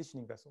or add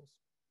conditioning vessels.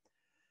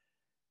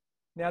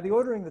 Now the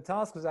ordering the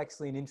task was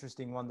actually an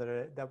interesting one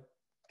that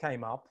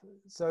came up.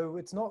 So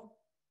it's not,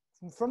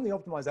 from the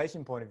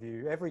optimization point of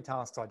view, every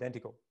task's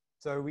identical.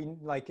 So we,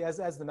 like, as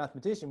the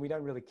mathematician, we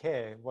don't really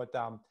care what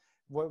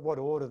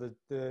order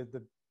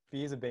the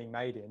beers are being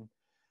made in.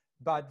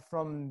 But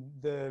from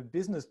the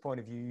business point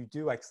of view, you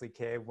do actually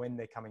care when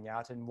they're coming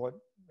out and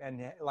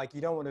like, you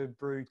don't want to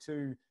brew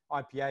two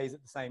IPAs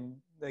at the same,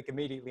 like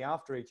immediately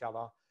after each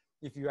other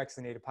if you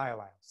actually need a pale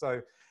ale.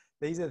 So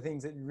these are the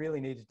things that really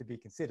needed to be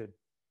considered.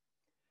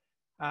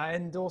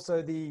 And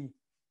also the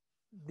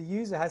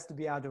user has to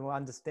be able to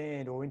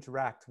understand or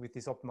interact with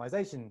this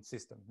optimization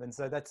system. And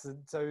so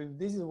so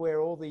this is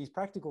where all these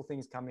practical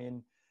things come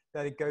in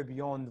that go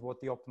beyond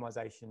what the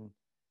optimization,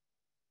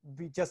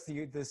 just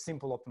the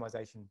simple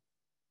optimization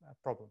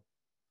problem.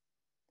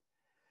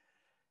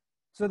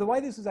 So the way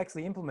this was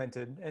actually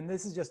implemented, and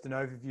this is just an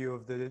overview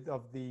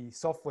of the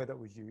software that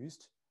was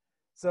used.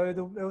 So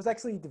it was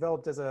actually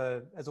developed as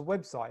a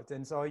website.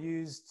 And so I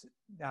used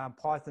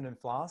Python and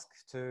Flask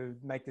to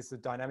make this a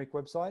dynamic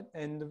website.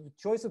 And the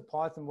choice of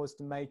Python was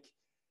to make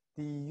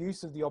the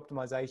use of the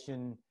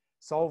optimization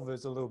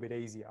solvers a little bit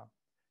easier.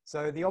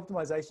 So the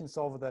optimization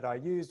solver that I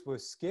used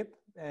was Skip,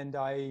 and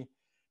I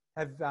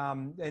have,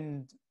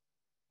 and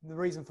the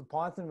reason for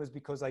Python was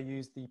because I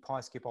used the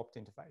PySkip opt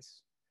interface.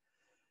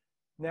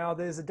 Now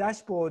there's a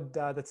dashboard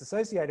that's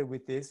associated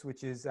with this,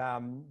 which is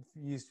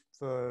used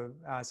for,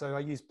 so I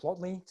use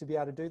Plotly to be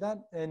able to do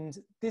that. And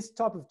this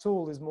type of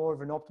tool is more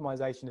of an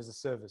optimization as a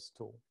service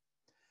tool.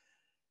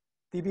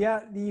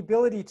 The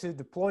ability to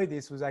deploy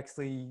this was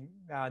actually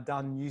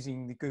done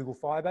using the Google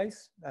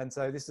Firebase. And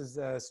so this is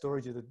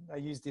storage of I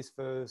use this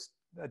for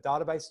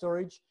database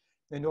storage,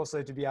 and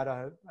also to be able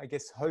to, I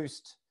guess,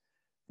 host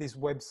this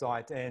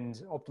website and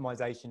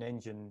optimization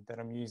engine that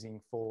I'm using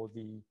for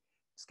the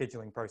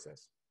scheduling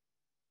process.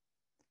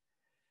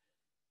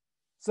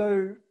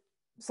 So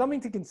something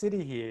to consider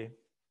here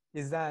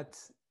is that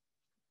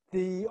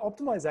the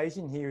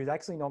optimization here is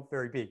actually not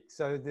very big.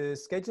 So the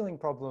scheduling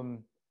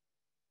problem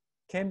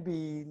can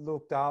be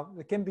looked up,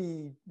 it can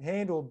be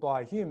handled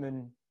by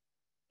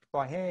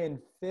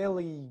hand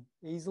fairly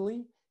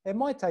easily. It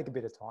might take a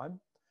bit of time,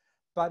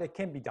 but it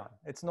can be done.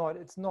 It's not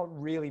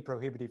really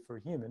prohibitive for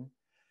a human.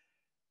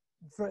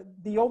 For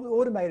the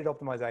automated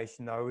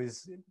optimization though, it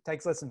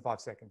takes less than 5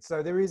 seconds.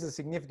 So there is a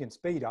significant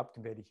speed up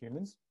compared to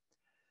humans.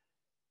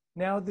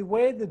 Now,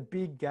 where the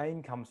big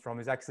gain comes from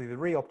is actually the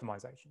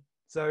re-optimization.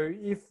 So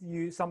if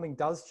something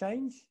does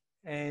change,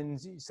 and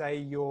say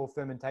your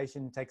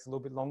fermentation takes a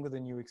little bit longer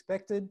than you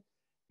expected,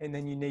 and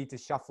then you need to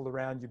shuffle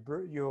around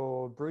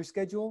your brew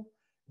schedule,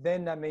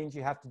 then that means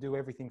you have to do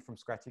everything from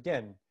scratch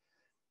again.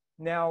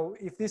 Now,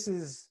 if this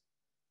is,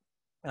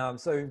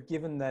 so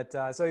given that,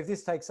 so if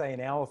this takes, say,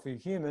 an hour for a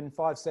human,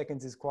 5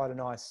 seconds is quite a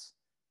nice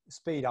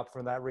speed up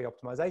from that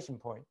re-optimization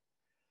point.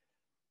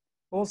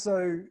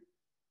 Also,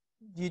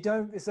 you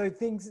don't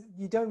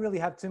really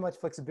have too much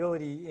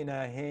flexibility in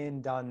a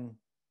hand-done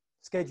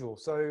schedule.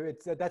 So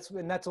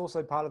that's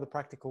also part of the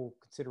practical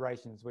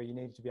considerations where you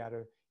need to be able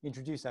to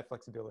introduce that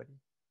flexibility.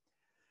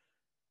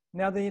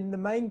 Now, the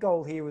main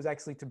goal here was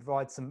actually to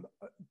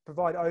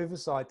provide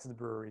oversight to the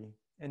brewery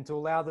and to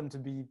allow them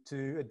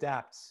to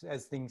adapt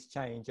as things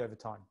change over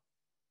time.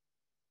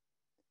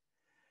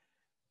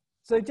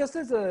 So just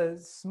as a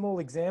small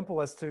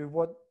example as to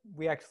what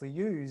we actually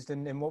used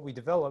and what we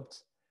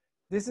developed,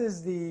 this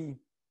is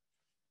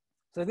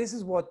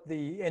what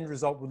the end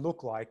result would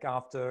look like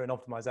after an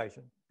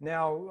optimization.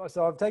 Now,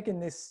 so I've taken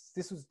this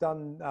was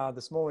done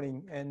this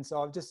morning, and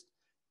so I've just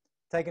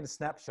taken a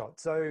snapshot.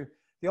 So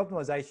the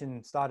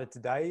optimization started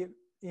today.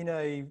 In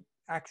a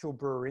actual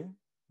brewery,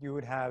 you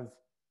would have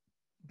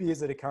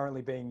beers that are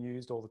currently being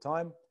used all the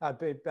time,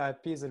 beers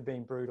that are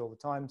being brewed all the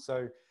time.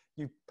 So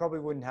you probably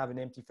wouldn't have an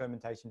empty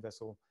fermentation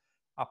vessel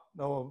up,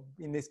 or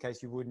in this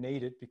case, you would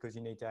need it because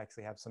you need to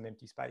actually have some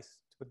empty space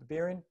to put the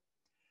beer in.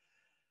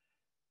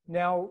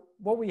 Now,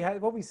 what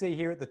we see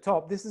here at the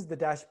top, this is the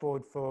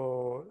dashboard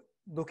for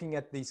looking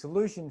at the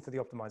solution for the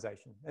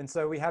optimization. And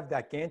so we have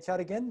that Gantt chart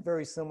again,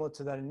 very similar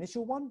to that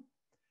initial one.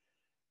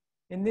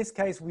 In this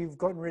case, we've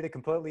gotten rid of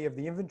completely of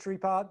the inventory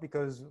part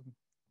because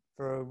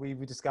we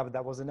discovered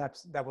that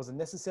wasn't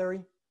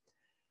necessary.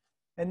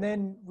 And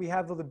then we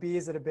have all the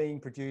beers that are being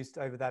produced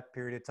over that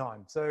period of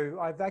time. So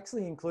I've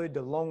actually included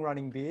the long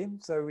running beer.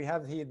 So we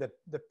have here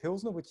the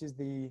Pilsner, which is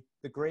the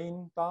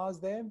green bars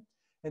there.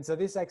 And so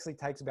this actually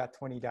takes about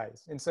 20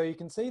 days. And so you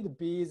can see the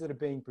beers that are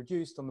being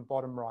produced on the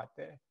bottom right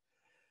there.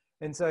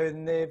 And so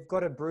they've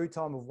got a brew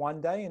time of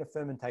 1 day and a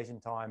fermentation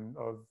time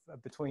of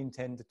between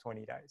 10 to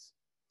 20 days.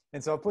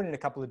 And so I put in a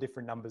couple of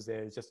different numbers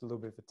there, just a little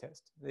bit of a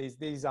test.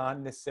 These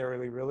aren't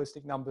necessarily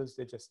realistic numbers,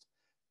 they're just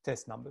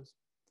test numbers.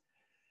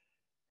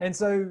 And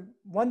so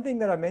one thing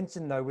that I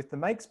mentioned though with the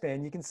make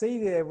span, you can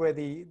see there where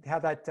how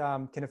that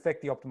can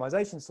affect the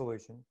optimization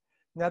solution.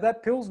 Now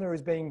that Pilsner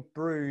is being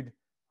brewed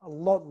a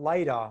lot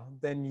later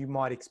than you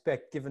might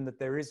expect, given that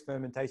there is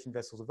fermentation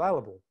vessels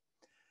available.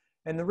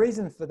 And the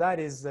reason for that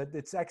is that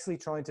it's actually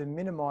trying to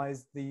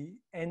minimize the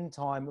end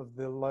time of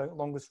the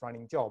longest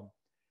running job.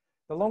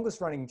 The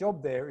longest running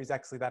job there is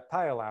actually that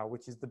pale ale,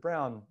 which is the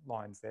brown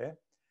lines there.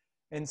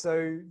 And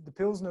so the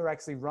Pilsner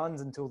actually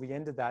runs until the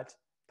end of that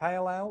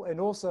pale ale, and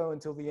also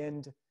until the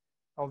end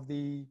of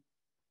the,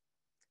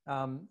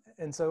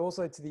 and so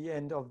also to the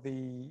end of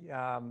the,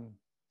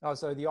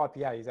 so the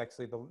IPA is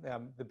actually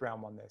the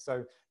brown one there.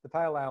 So the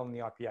pale ale and the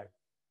IPA.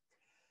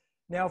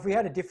 Now, if we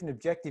had a different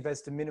objective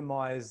as to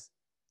minimize,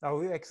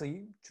 we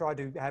actually try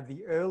to have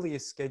the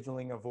earliest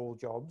scheduling of all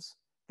jobs,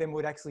 then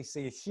we'd actually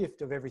see a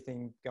shift of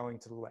everything going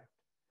to the left.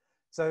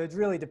 So it's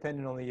really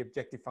dependent on the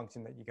objective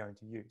function that you're going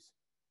to use.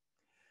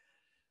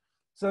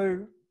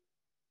 So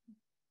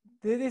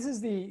this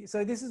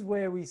is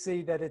where we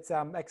see that it's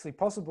actually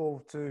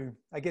possible to,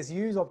 I guess,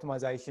 use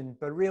optimization,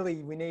 but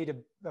really we need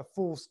a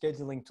full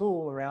scheduling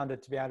tool around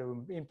it to be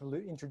able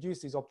to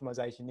introduce this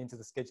optimization into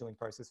the scheduling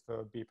process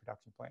for beer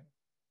production planning.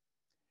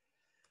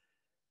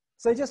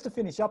 So just to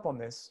finish up on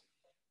this,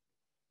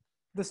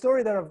 the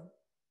story that I've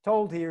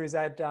told here is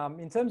that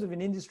in terms of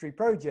an industry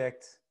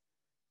project,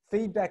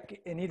 feedback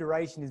and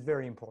iteration is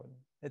very important.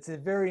 It's a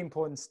very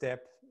important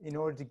step in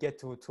order to get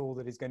to a tool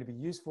that is going to be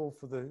useful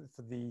for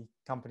the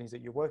companies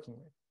that you're working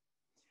with.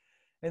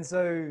 And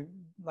so,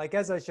 like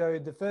as I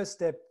showed, the first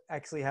step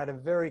actually had a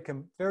very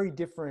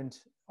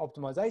different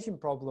optimization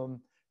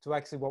problem to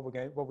actually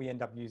what we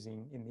end up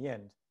using in the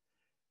end.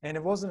 And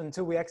it wasn't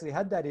until we actually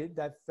had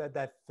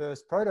that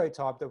first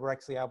prototype that we're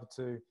actually able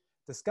to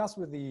discuss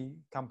with the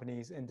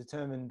companies and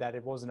determine that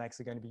it wasn't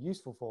actually going to be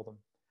useful for them.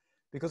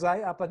 Because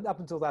up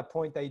until that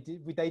point, they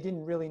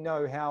didn't really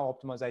know how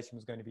optimization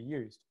was going to be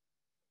used.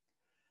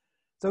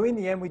 So in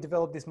the end, we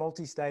developed this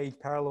multi-stage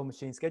parallel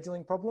machine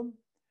scheduling problem.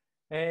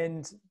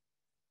 And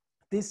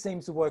this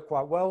seems to work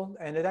quite well.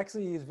 And it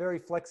actually is very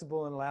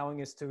flexible in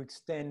allowing us to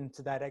extend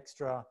to that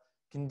extra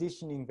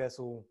conditioning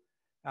vessel,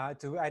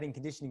 to adding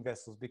conditioning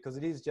vessels, because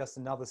it is just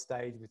another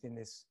stage within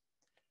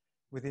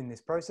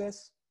this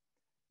process.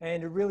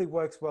 And it really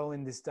works well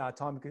in this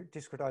time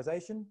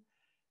discretization.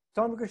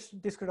 Time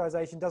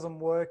discretization doesn't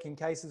work in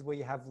cases where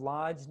you have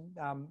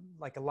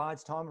like a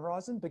large time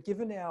horizon, but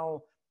given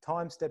our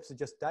time steps are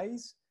just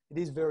days, it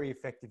is very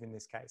effective in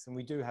this case. And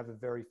we do have a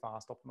very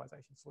fast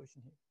optimization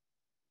solution here.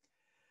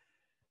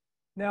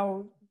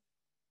 Now,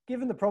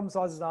 given the problem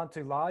sizes aren't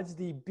too large,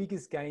 the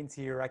biggest gains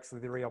here are actually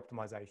the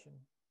re-optimization.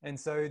 And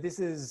so this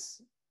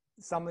is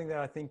something that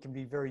I think can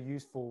be very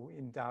useful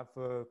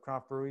for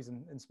craft breweries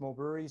and small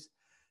breweries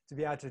to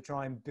be able to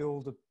try and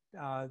build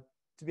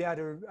to be able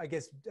to, I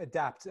guess,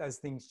 adapt as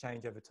things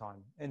change over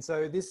time. And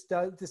so this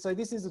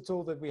is a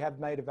tool that we have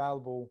made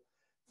available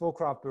for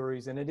craft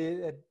breweries, and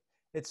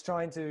it's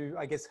trying to,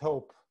 I guess,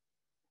 help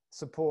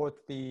support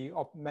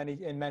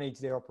manage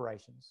their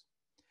operations.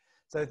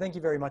 So thank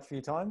you very much for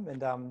your time,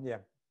 and yeah,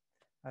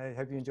 I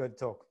hope you enjoyed the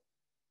talk.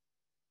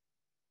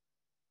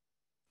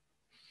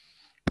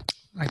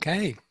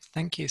 Okay,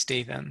 thank you,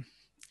 Stephen.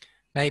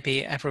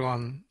 Maybe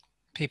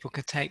people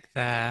could take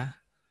their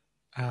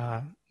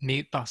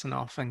mute button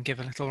off and give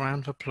a little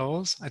round of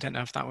applause. I don't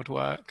know if that would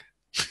work.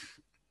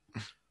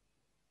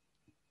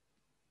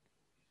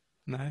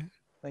 No?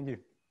 Thank you.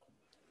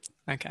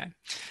 Okay.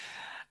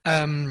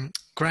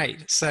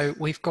 Great. So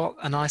we've got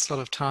a nice lot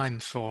of time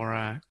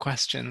for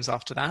questions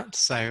after that.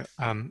 So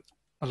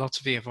a lot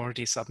of you have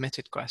already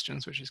submitted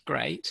questions, which is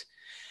great.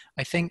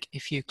 I think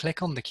if you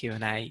click on the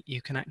Q&A,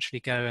 you can actually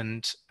go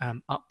and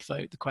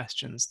upvote the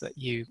questions that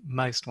you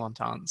most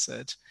want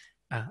answered.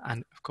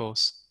 And of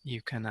course,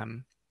 you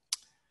can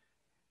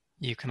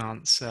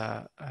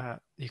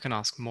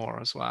ask more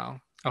as well.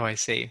 Oh, I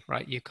see.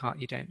 Right, you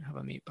don't have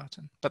a mute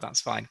button, but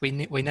that's fine. We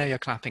know you're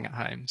clapping at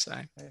home, so.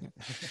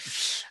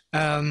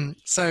 Yeah.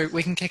 So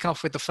we can kick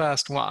off with the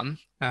first one,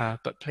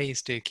 but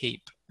please do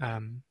keep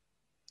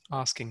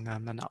asking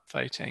them and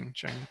upvoting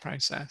during the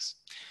process.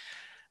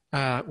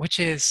 Which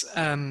is,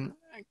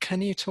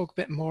 can you talk a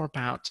bit more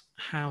about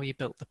how you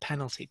built the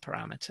penalty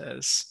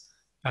parameters?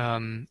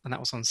 And that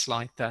was on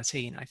slide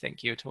 13, I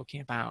think you were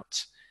talking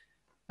about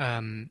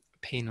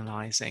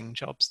penalizing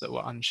jobs that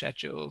were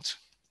unscheduled.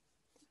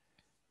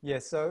 Yeah,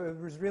 so it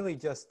was really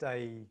just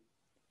it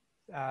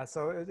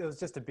was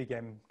just a big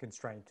M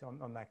constraint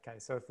on that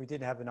case. So if we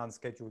did have an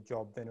unscheduled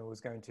job, then it was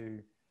going to,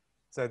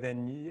 so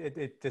then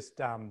it just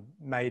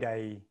made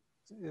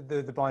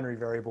the binary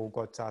variable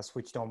got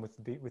switched on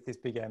with this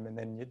big M, and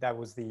then that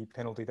was the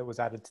penalty that was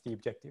added to the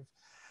objective.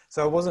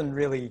 So it wasn't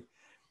really,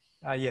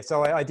 yeah,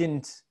 so I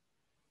didn't,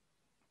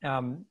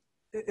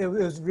 it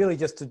was really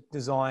just to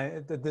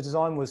design. The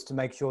design was to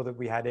make sure that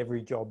we had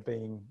every job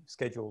being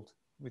scheduled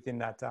within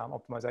that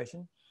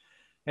optimization,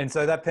 and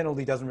so that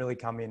penalty doesn't really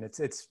come in.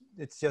 It's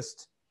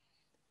just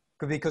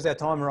because our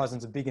time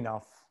horizons are big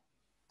enough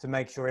to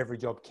make sure every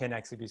job can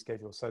actually be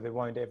scheduled. So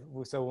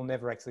we'll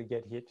never actually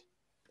get hit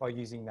by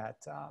using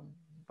that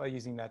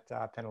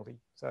penalty.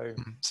 So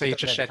So it you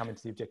doesn't just ever come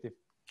into the objective.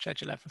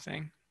 schedule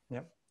everything.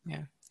 Yep.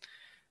 Yeah.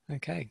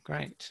 Okay,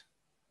 great.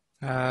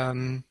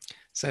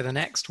 So the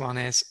next one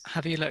is,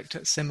 have you looked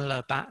at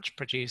similar batch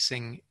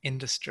producing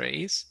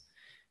industries?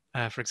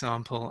 For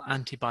example,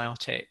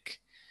 antibiotic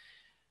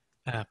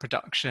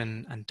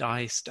production and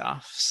dye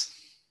stuffs.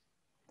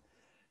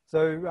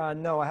 So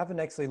no, I haven't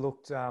actually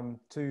looked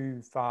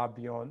too far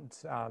beyond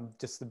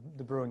just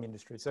the brewing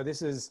industry. So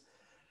this is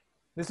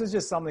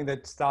just something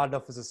that started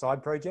off as a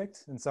side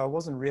project, and so it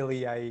wasn't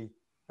really a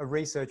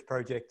research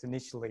project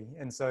initially.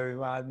 And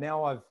so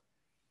now I've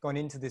gone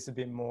into this a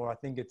bit more. I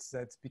think it's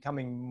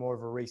becoming more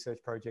of a research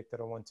project that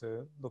I want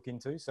to look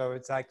into. So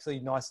it's actually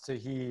nice to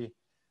hear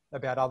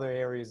about other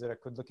areas that I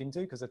could look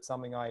into, because it's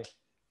something I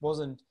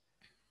wasn't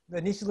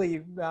initially.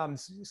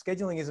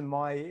 Scheduling isn't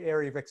my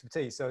area of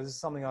expertise, so this is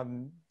something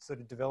I'm sort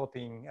of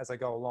developing as I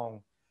go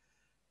along.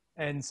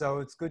 And so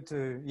it's good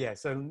to,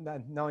 so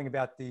knowing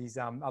about these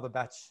other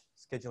batch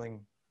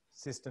scheduling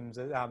systems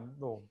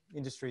or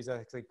industries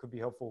actually could be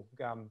helpful,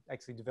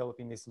 actually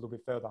developing this a little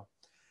bit further.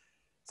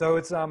 So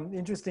it's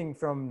interesting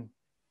from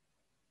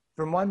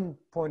one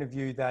point of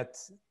view that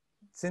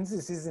since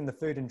this is in the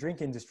food and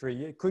drink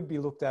industry, it could be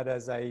looked at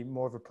as a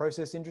more of a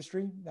process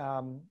industry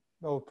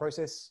or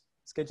process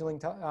scheduling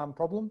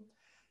problem.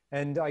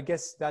 And I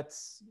guess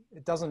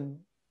it doesn't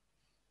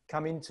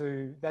come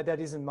into that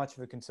isn't much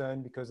of a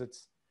concern because of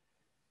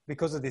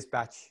this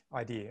batch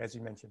idea, as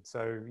you mentioned.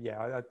 So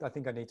yeah, I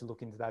think I need to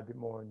look into that a bit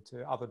more,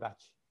 into other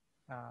batch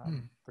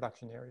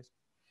production areas.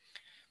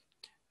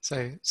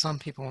 So some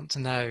people want to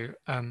know,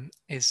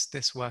 is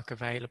this work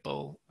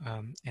available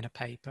in a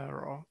paper,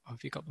 or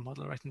have you got the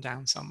model written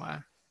down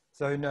somewhere?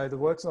 So no, the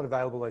work's not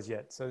available as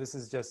yet. So this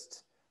is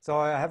just, so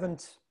I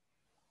haven't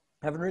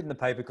written the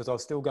paper because I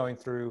was still going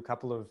through a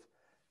couple of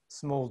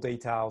small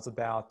details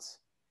about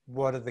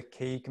what are the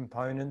key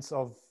components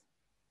of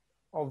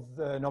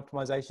an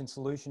optimization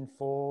solution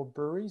for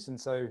breweries. And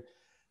so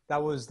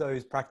that was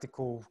those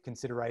practical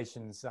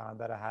considerations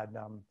that I had.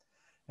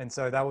 And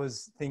so that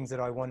was things that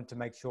I wanted to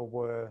make sure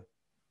were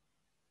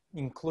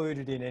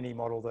included in any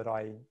model that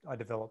I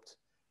developed.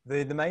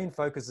 The main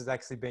focus has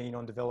actually been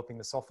on developing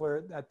the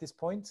software at this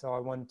point. So I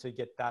wanted to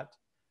get that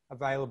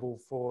available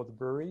for the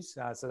breweries.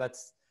 So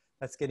that's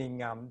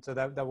getting, so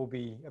that will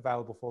be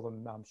available for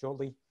them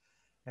shortly.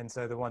 And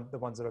so the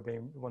ones that I've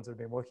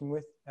been working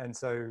with. And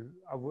so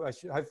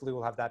hopefully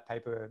we'll have that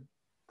paper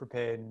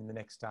prepared in the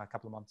next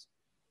couple of months.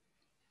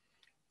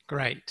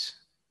 Great.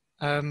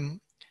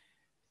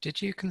 Did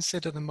you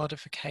consider the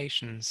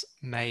modifications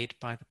made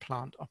by the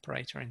plant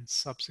operator in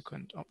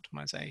subsequent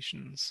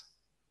optimizations?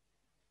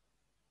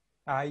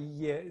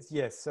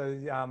 Yes. So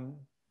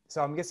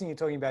I'm guessing you're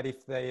talking about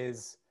if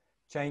there's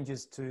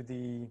changes to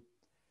the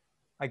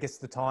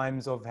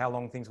times of how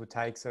long things would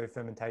take, so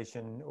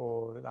fermentation,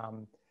 or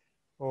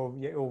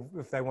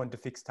if they wanted to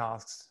fix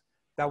tasks.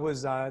 That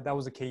was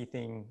a key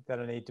thing that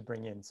I need to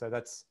bring in. So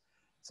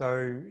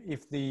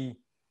if the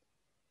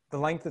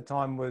length of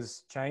time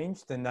was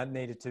changed, then that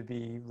needed to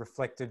be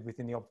reflected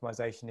within the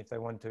optimization if they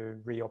wanted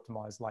to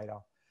re-optimize later.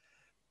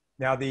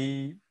 Now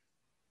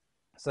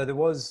so there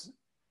was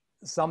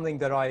something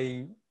that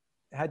I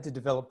had to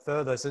develop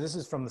further. So this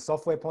is from the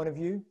software point of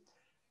view,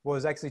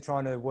 was actually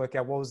trying to work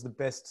out what was the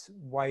best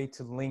way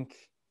to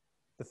link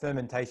the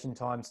fermentation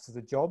times to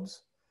the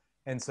jobs.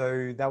 And so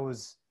it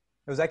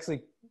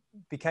actually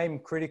became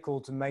critical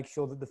to make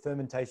sure that the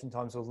fermentation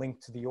times were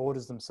linked to the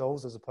orders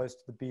themselves as opposed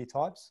to the beer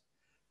types,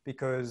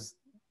 because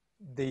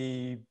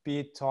the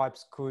beer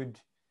types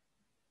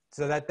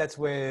that's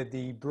where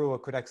the brewer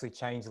could actually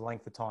change the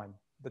length of time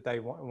that they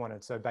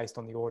wanted. So based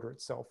on the order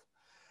itself,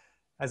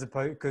 as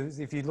opposed, because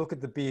if you look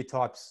at the beer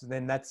types,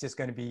 then that's just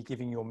going to be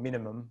giving you a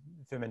minimum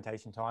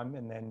fermentation time,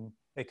 and then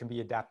it can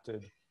be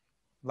adapted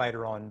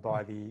later on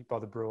by the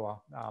brewer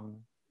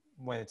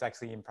when it's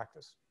actually in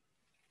practice.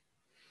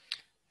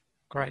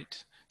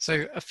 Great.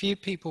 So a few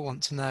people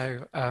want to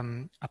know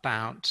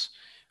about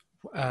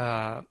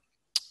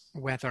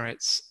whether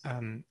it's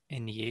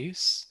in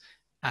use,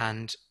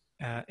 and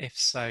if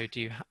so,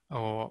 can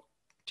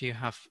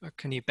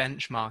you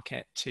benchmark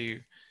it to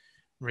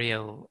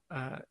real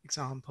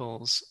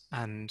examples,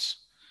 and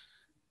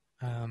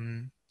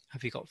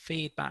have you got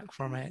feedback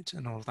from it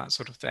and all of that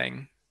sort of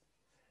thing?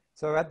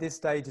 So at this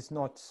stage, it's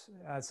not.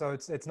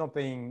 It's not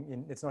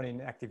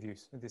in active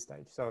use at this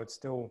stage. So it's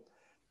still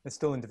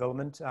in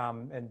development,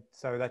 and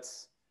so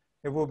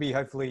it will be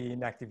hopefully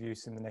in active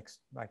use in the next,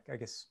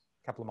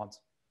 couple of months.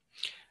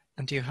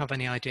 And do you have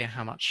any idea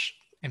how much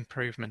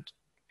improvement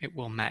it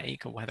will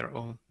make, or whether it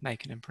will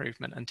make an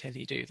improvement until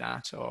you do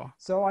that? Or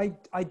so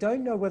I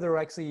don't know whether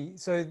actually.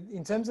 So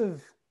in terms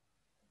of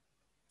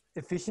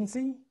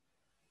efficiency,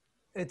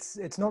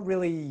 it's not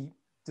really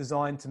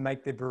designed to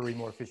make their brewery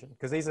more efficient,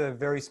 because these are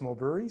very small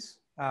breweries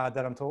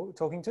that I'm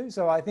talking to.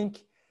 So I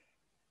think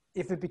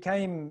if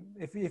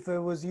it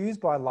was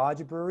used by a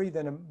larger brewery,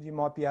 then you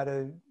might be able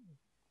to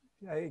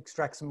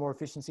extract some more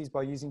efficiencies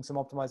by using some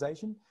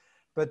optimization.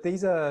 But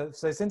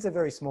since they're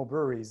very small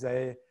breweries,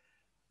 they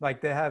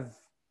have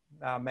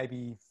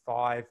maybe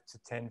 5 to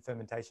 10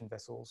 fermentation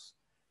vessels.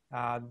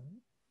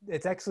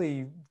 It's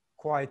actually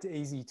quite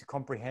easy to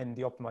comprehend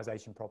the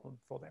optimization problem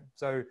for them.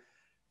 So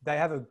they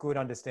have a good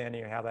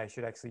understanding of how they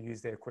should actually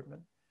use their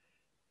equipment.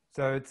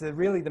 So it's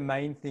really the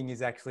main thing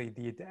is actually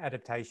the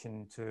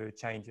adaptation to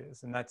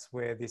changes. And that's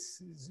where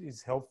this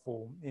is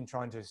helpful in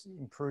trying to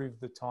improve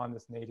the time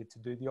that's needed to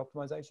do the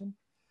optimization.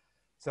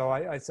 So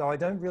I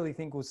don't really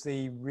think we'll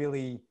see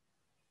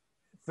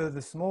for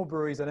the small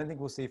breweries, I don't think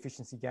we'll see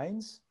efficiency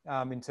gains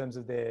in terms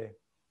of their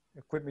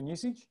equipment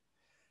usage.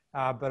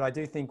 But I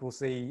do think we'll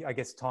see, I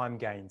guess, time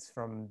gains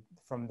from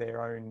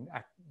their own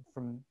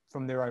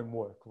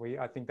work.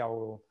 I think they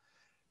will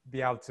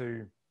be able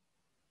to,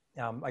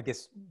 I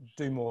guess,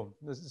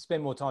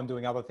 spend more time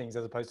doing other things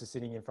as opposed to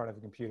sitting in front of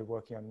a computer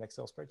working on an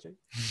Excel spreadsheet.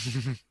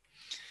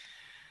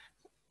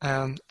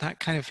 That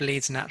kind of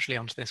leads naturally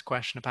onto this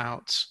question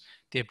about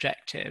the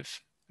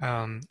objective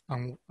and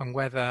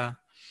whether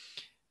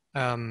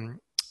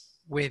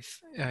with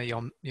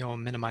your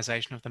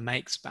minimization of the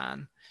make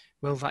span,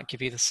 will that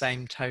give you the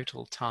same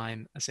total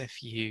time as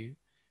if you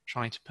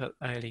try to put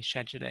early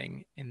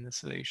scheduling in the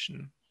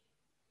solution?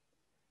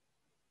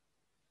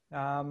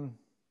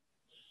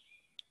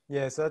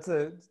 Yeah, so it's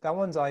a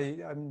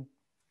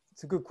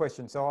good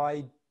question. So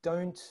I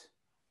don't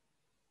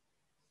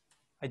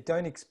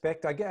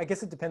expect, I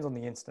guess it depends on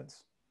the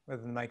instance,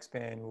 whether the make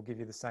span will give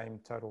you the same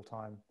total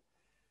time.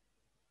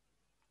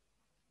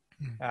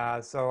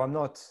 So I'm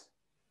not,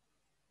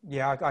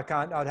 I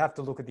can't, I'd have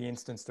to look at the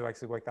instance to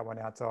actually work that one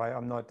out. So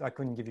I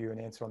couldn't give you an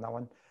answer on that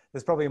one.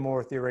 There's probably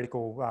more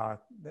theoretical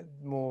work that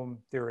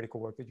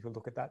you could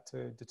look at that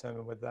to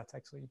determine whether that's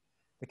actually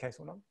the case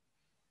or not.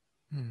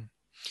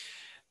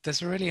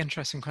 There's a really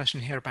interesting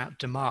question here about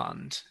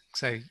demand.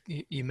 So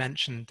you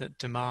mentioned that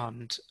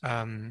demand,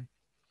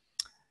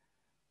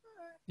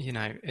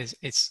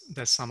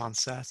 there's some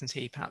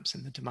uncertainty perhaps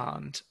in the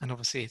demand, and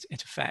obviously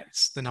it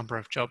affects the number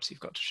of jobs you've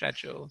got to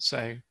schedule.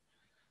 So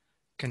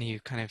can you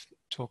kind of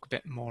talk a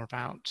bit more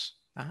about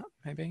that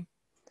maybe?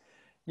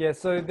 Yeah,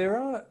 so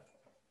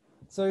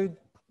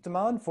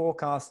demand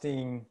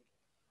forecasting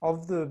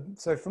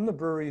from the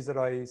breweries that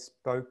I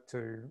spoke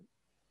to,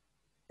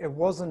 it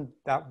wasn't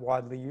that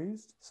widely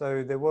used.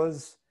 So there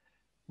was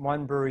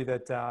one brewery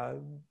that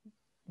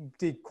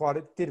did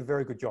a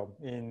very good job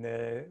in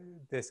their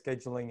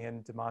scheduling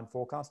and demand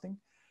forecasting.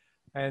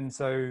 And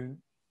so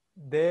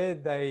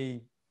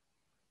they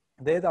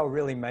were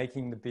really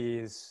making the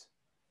beers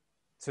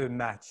to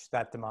match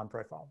that demand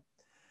profile.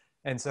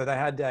 And so they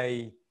had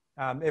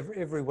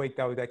every week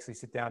they would actually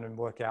sit down and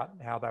work out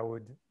how they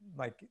would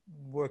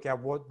work out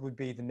what would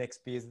be the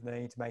next beers that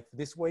they need to make for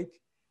this week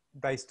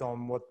based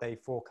on what they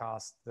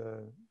forecast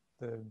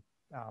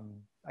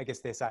I guess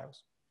their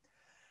sales.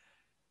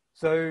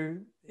 So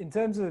in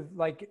terms of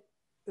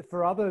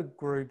for other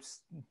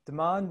groups,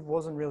 demand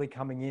wasn't really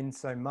coming in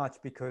so much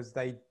because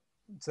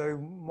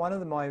one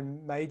of my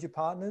major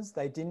partners,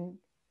 they didn't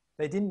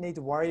need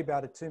to worry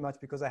about it too much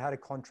because they had a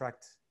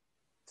contract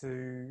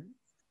to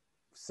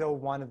sell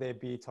one of their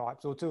beer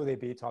types or two of their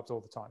beer types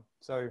all the time.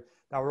 So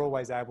they were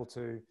always able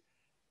to,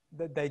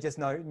 they just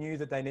knew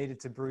that they needed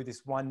to brew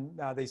these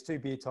two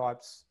beer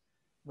types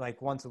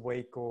once a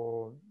week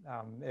or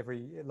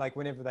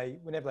whenever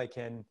they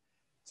can,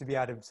 to be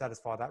able to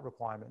satisfy that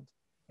requirement.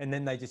 And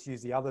then they just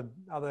use the other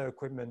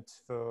equipment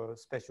for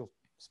special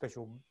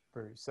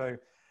brews.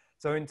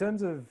 So in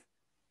terms of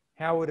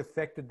how it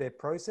affected their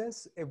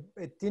process,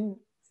 it didn't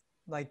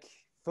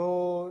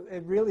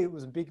it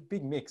was a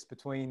big mix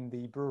between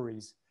the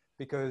breweries,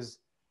 because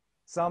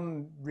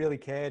some really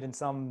cared and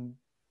some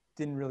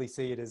didn't really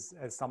see it as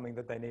something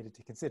that they needed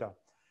to consider.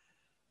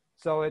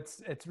 So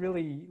it's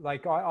really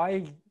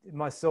I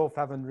myself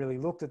haven't really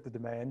looked at the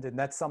demand, and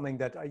that's something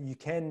that you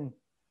can.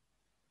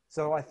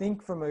 So I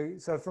think from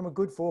a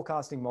good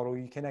forecasting model,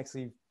 you can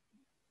actually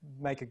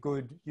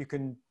you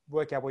can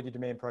work out what your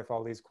demand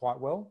profile is quite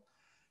well.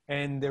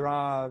 And there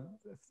are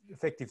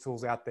effective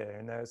tools out there.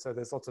 And so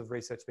there's lots of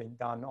research being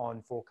done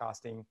on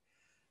forecasting.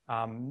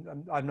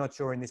 I'm not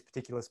sure in this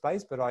particular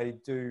space, but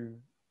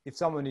if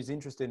someone is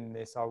interested in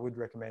this, I would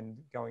recommend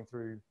going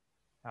through,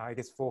 I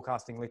guess,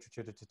 forecasting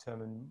literature to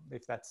determine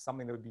if that's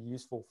something that would be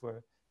useful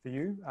for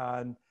you.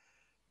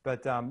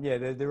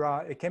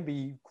 It can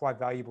be quite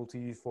valuable to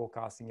use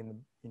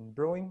forecasting in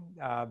brewing,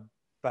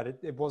 but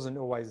it wasn't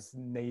always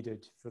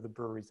needed for the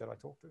breweries that I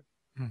talked to.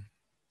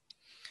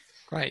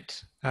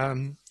 Great.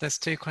 There's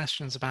two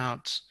questions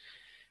about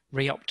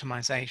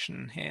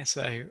re-optimization here.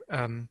 So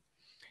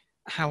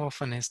how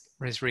often is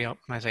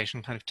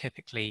re-optimization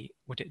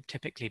would it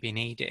typically be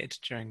needed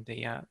during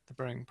the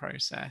brewing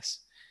process?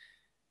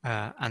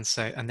 And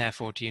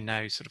therefore, do you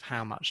know sort of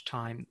how much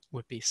time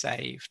would be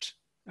saved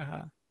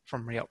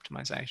from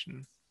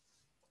re-optimization?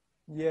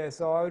 Yeah,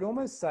 so I would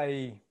almost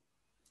say,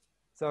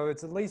 so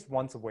it's at least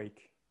once a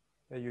week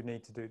that you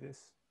need to do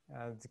this,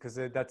 because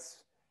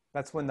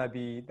that's when they'd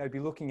be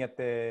looking at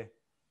their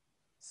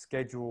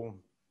schedule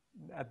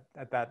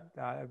at that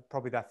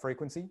probably that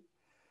frequency.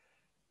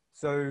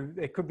 So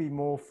it could be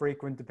more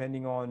frequent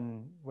depending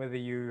on whether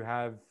you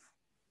have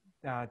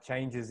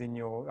changes in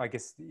your, I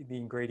guess, the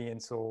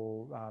ingredients,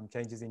 or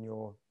changes in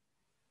your,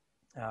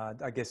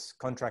 I guess,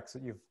 contracts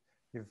that you've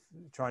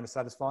trying to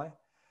satisfy.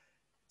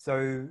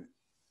 So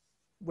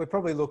we're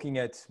probably looking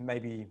at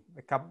maybe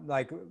a couple,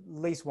 like at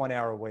least 1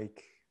 hour a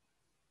week,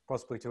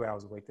 possibly 2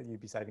 hours a week that you'd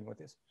be saving with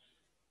this.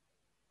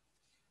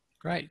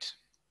 Great.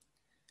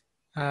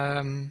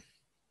 Um,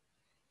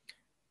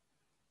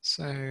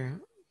 so,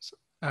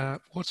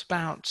 what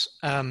about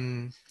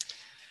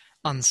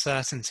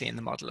uncertainty in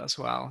the model as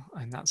well?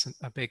 And that's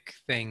a big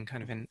thing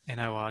kind of in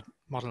OR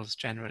models,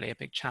 generally a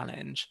big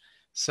challenge.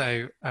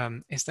 So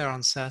is there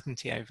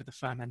uncertainty over the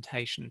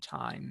fermentation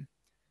time?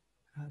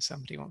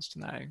 Somebody wants to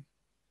know.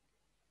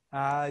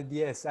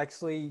 Yes,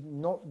 actually,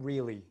 not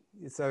really.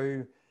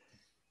 So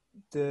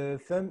the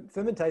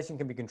fermentation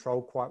can be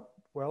controlled quite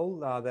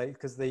well,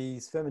 because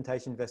these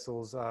fermentation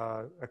vessels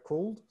are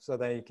cooled, so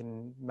they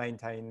can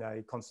maintain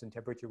a constant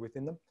temperature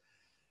within them.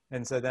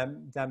 And so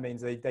that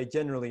means they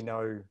generally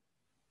know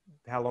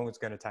how long it's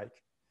going to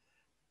take.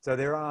 So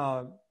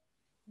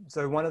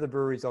one of the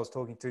breweries I was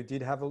talking to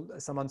did have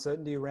some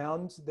uncertainty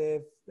around their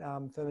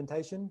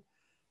fermentation,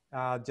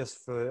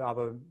 just for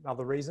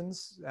other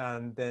reasons.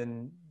 And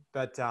then,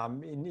 but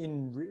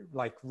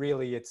like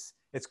really, it's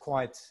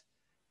quite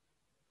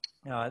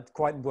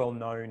well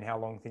known how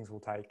long things will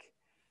take.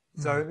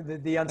 So the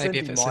Maybe uncertainty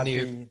if it's a might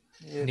be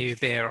new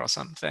beer or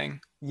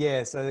something.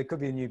 Yeah, so there could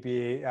be a new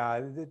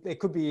beer. It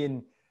could be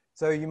in.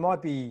 So you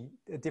might be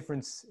a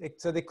difference.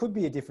 So there could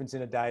be a difference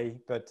in a day,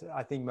 but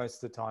I think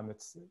most of the time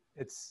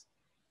it's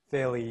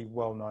fairly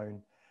well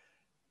known.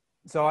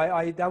 So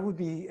that would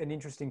be an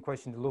interesting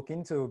question to look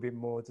into a bit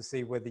more, to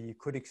see whether you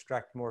could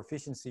extract more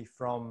efficiency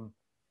from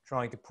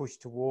trying to push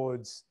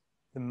towards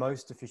the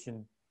most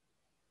efficient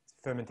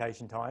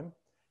fermentation time.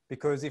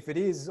 Because if it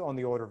is on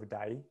the order of a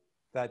day,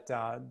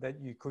 that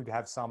you could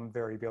have some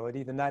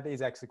variability, then that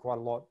is actually quite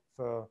a lot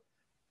for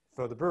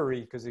the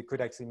brewery, because it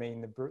could actually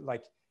mean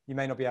like you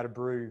may not be able to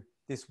brew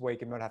this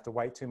week and not have to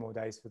wait 2 more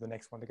days for the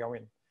next one to go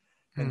in.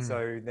 And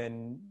so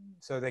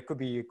there could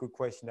be a good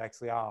question to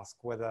actually ask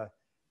whether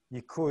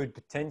you could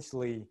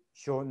potentially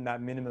shorten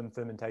that minimum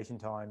fermentation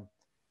time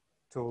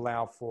to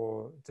allow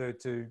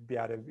to be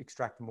able to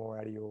extract more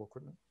out of your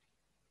equipment.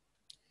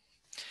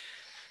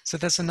 So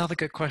there's another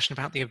good question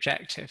about the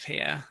objective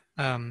here,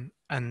 and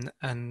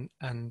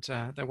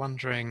they're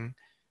wondering,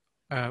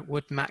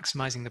 would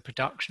maximizing the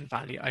production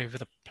value over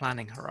the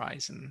planning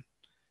horizon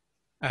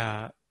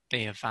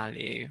be of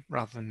value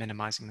rather than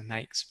minimizing the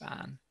make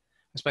span?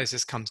 I suppose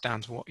this comes down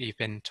to what you've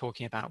been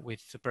talking about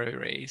with the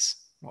breweries,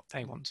 what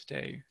they want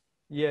to do.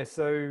 Yeah,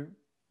 so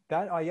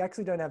that I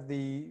actually don't have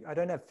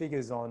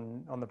figures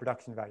on the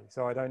production value,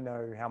 so I don't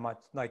know how much,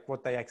 like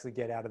what they actually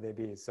get out of their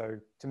beers. So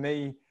to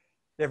me,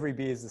 every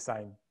beer is the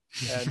same,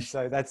 and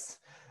so that's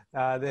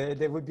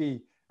there would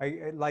be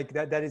like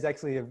that is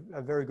actually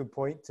a very good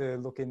point to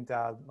look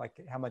into,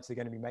 like how much they're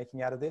going to be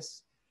making out of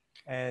this.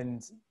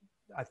 And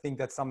I think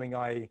that's something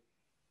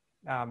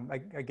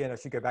again, I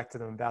should go back to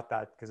them about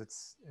that, because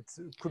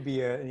it could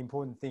be an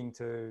important thing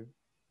to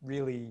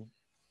really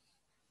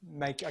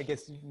make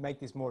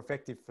this more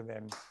effective for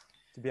them,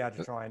 to be able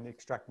to try and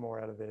extract more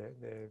out of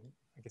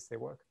their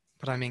work.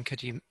 But I mean,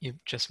 could you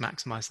just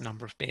maximize the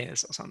number of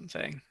beers or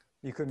something?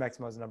 You could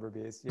maximize the number of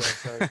beers, yeah.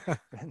 So,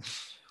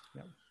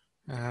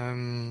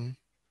 yeah.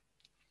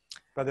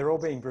 But they're all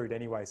being brewed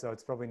anyway, so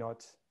it's probably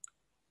not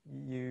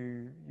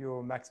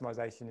your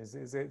maximization is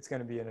it's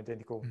going to be an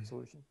identical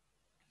solution.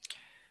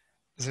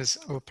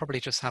 We'll probably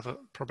just have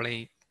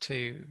probably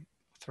 2-3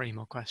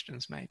 more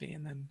questions maybe,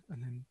 and then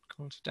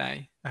call it a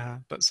day.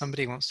 But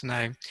somebody wants to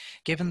know,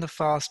 given the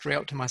fast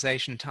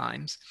reoptimization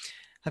times,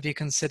 have you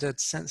considered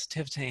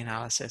sensitivity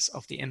analysis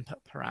of the input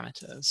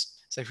parameters?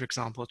 So, for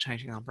example,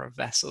 changing the number of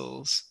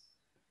vessels,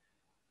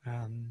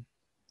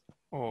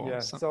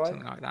 or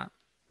something like that.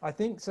 I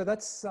think so.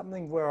 That's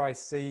something where I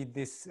see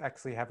this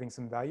actually having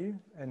some value.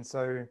 And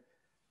so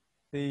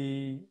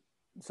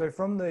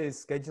from the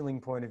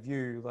scheduling point of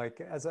view,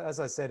 like as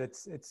I said,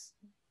 it's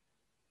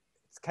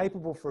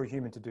capable for a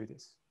human to do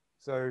this.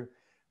 So,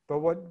 but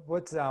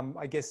what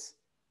I guess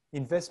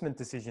investment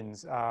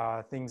decisions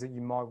are things that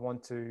you might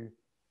want to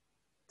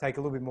take a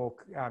little bit more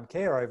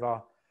care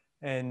over.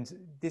 And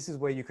this is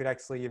where you could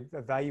actually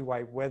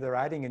evaluate whether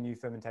adding a new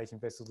fermentation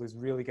vessel is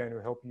really going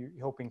to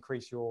help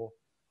increase your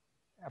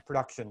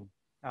production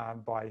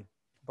by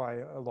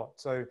a lot.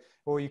 So,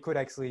 or you could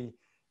actually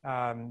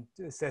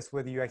assess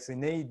whether you actually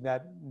need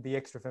the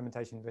extra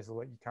fermentation vessel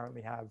that you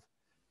currently have,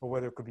 or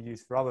whether it could be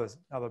used for other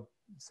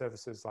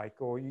services,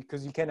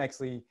 because you can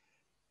actually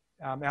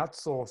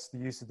outsource the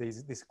use of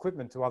this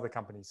equipment to other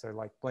companies. So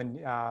like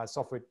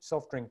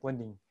soft drink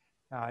blending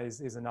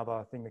is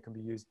another thing that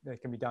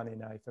can be done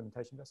in a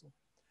fermentation vessel.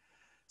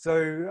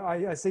 So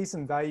I see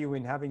some value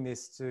in having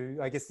this to,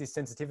 I guess, this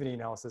sensitivity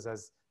analysis,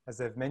 as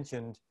they've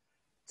mentioned,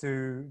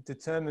 to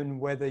determine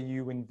whether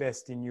you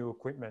invest in new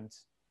equipment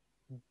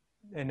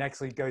and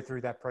actually go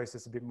through that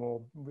process a bit more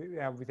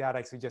without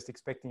actually just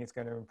expecting it's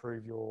going to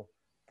improve your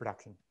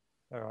production.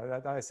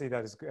 So I see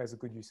that as a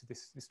good use of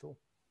this tool.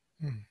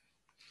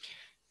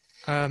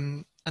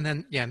 And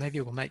then, yeah, maybe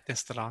we'll make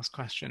this the last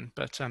question,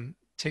 but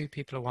two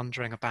people are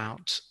wondering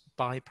about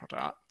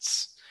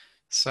byproducts.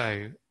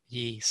 So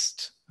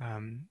yeast,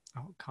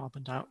 or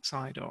carbon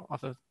dioxide or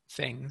other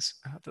things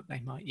that they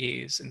might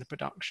use in the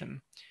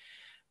production.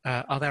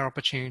 Are there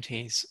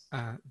opportunities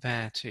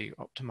there to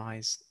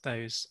optimize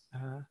those,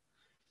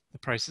 the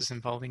process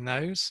involving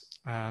those?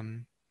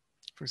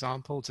 For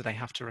example, do they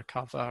have to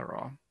recover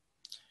or?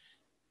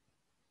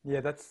 Yeah,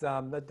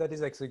 that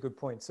is actually a good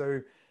point.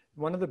 So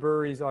one of the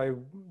breweries I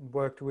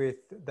worked with,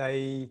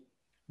 they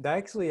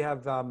actually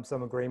have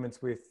some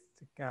agreements with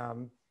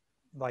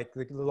like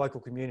the local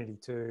community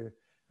to,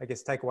 I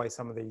guess, take away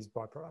some of these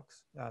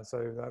byproducts.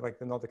 So like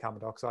not the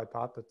carbon dioxide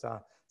part, but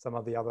some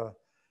of the other.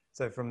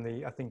 So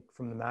I think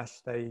from the mash,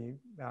 they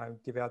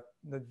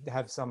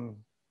have some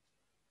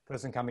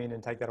person come in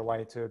and take that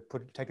away to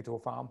take it to a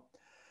farm.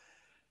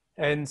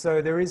 And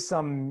so there is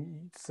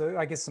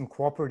I guess some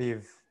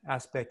cooperative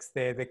aspects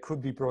there that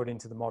could be brought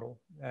into the model.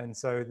 And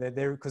so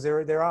because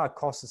there are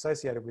costs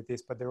associated with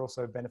this, but there are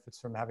also benefits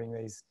from having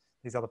these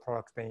other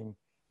products being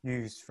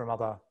used for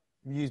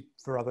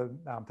other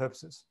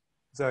purposes.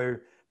 So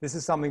this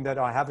is something that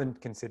I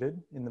haven't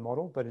considered in the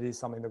model, but it is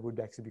something that would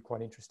actually be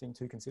quite interesting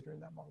to consider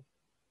in that model.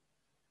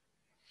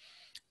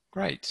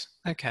 Great.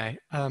 Okay.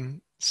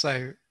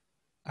 So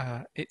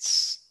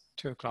it's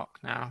 2:00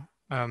 now.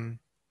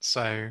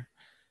 So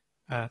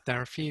there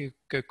are a few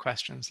good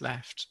questions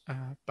left,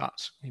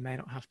 but we may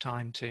not have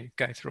time to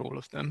go through all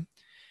of them.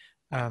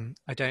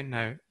 I don't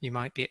know. You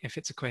might be, if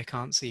it's a quick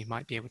answer, you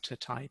might be able to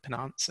type an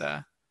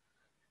answer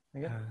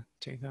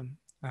to them.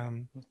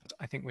 But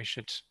I think we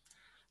should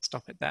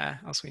stop it there,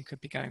 else we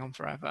could be going on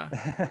forever.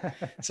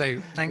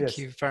 So thank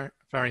you very,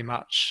 very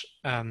much,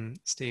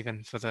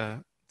 Stephen, for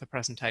the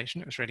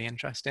presentation. It was really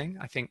interesting.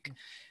 I think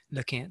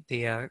looking at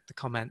the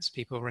comments,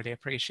 people really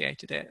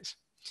appreciated it.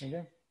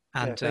 Okay.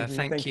 And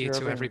thank you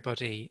to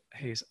everybody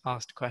who's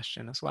asked a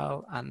question as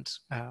well and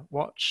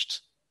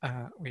watched.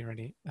 We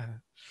really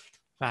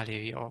value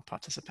your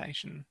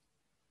participation.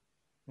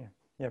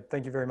 Yeah.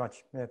 Thank you very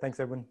much. Yeah. Thanks,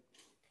 Edwin.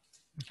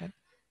 Okay.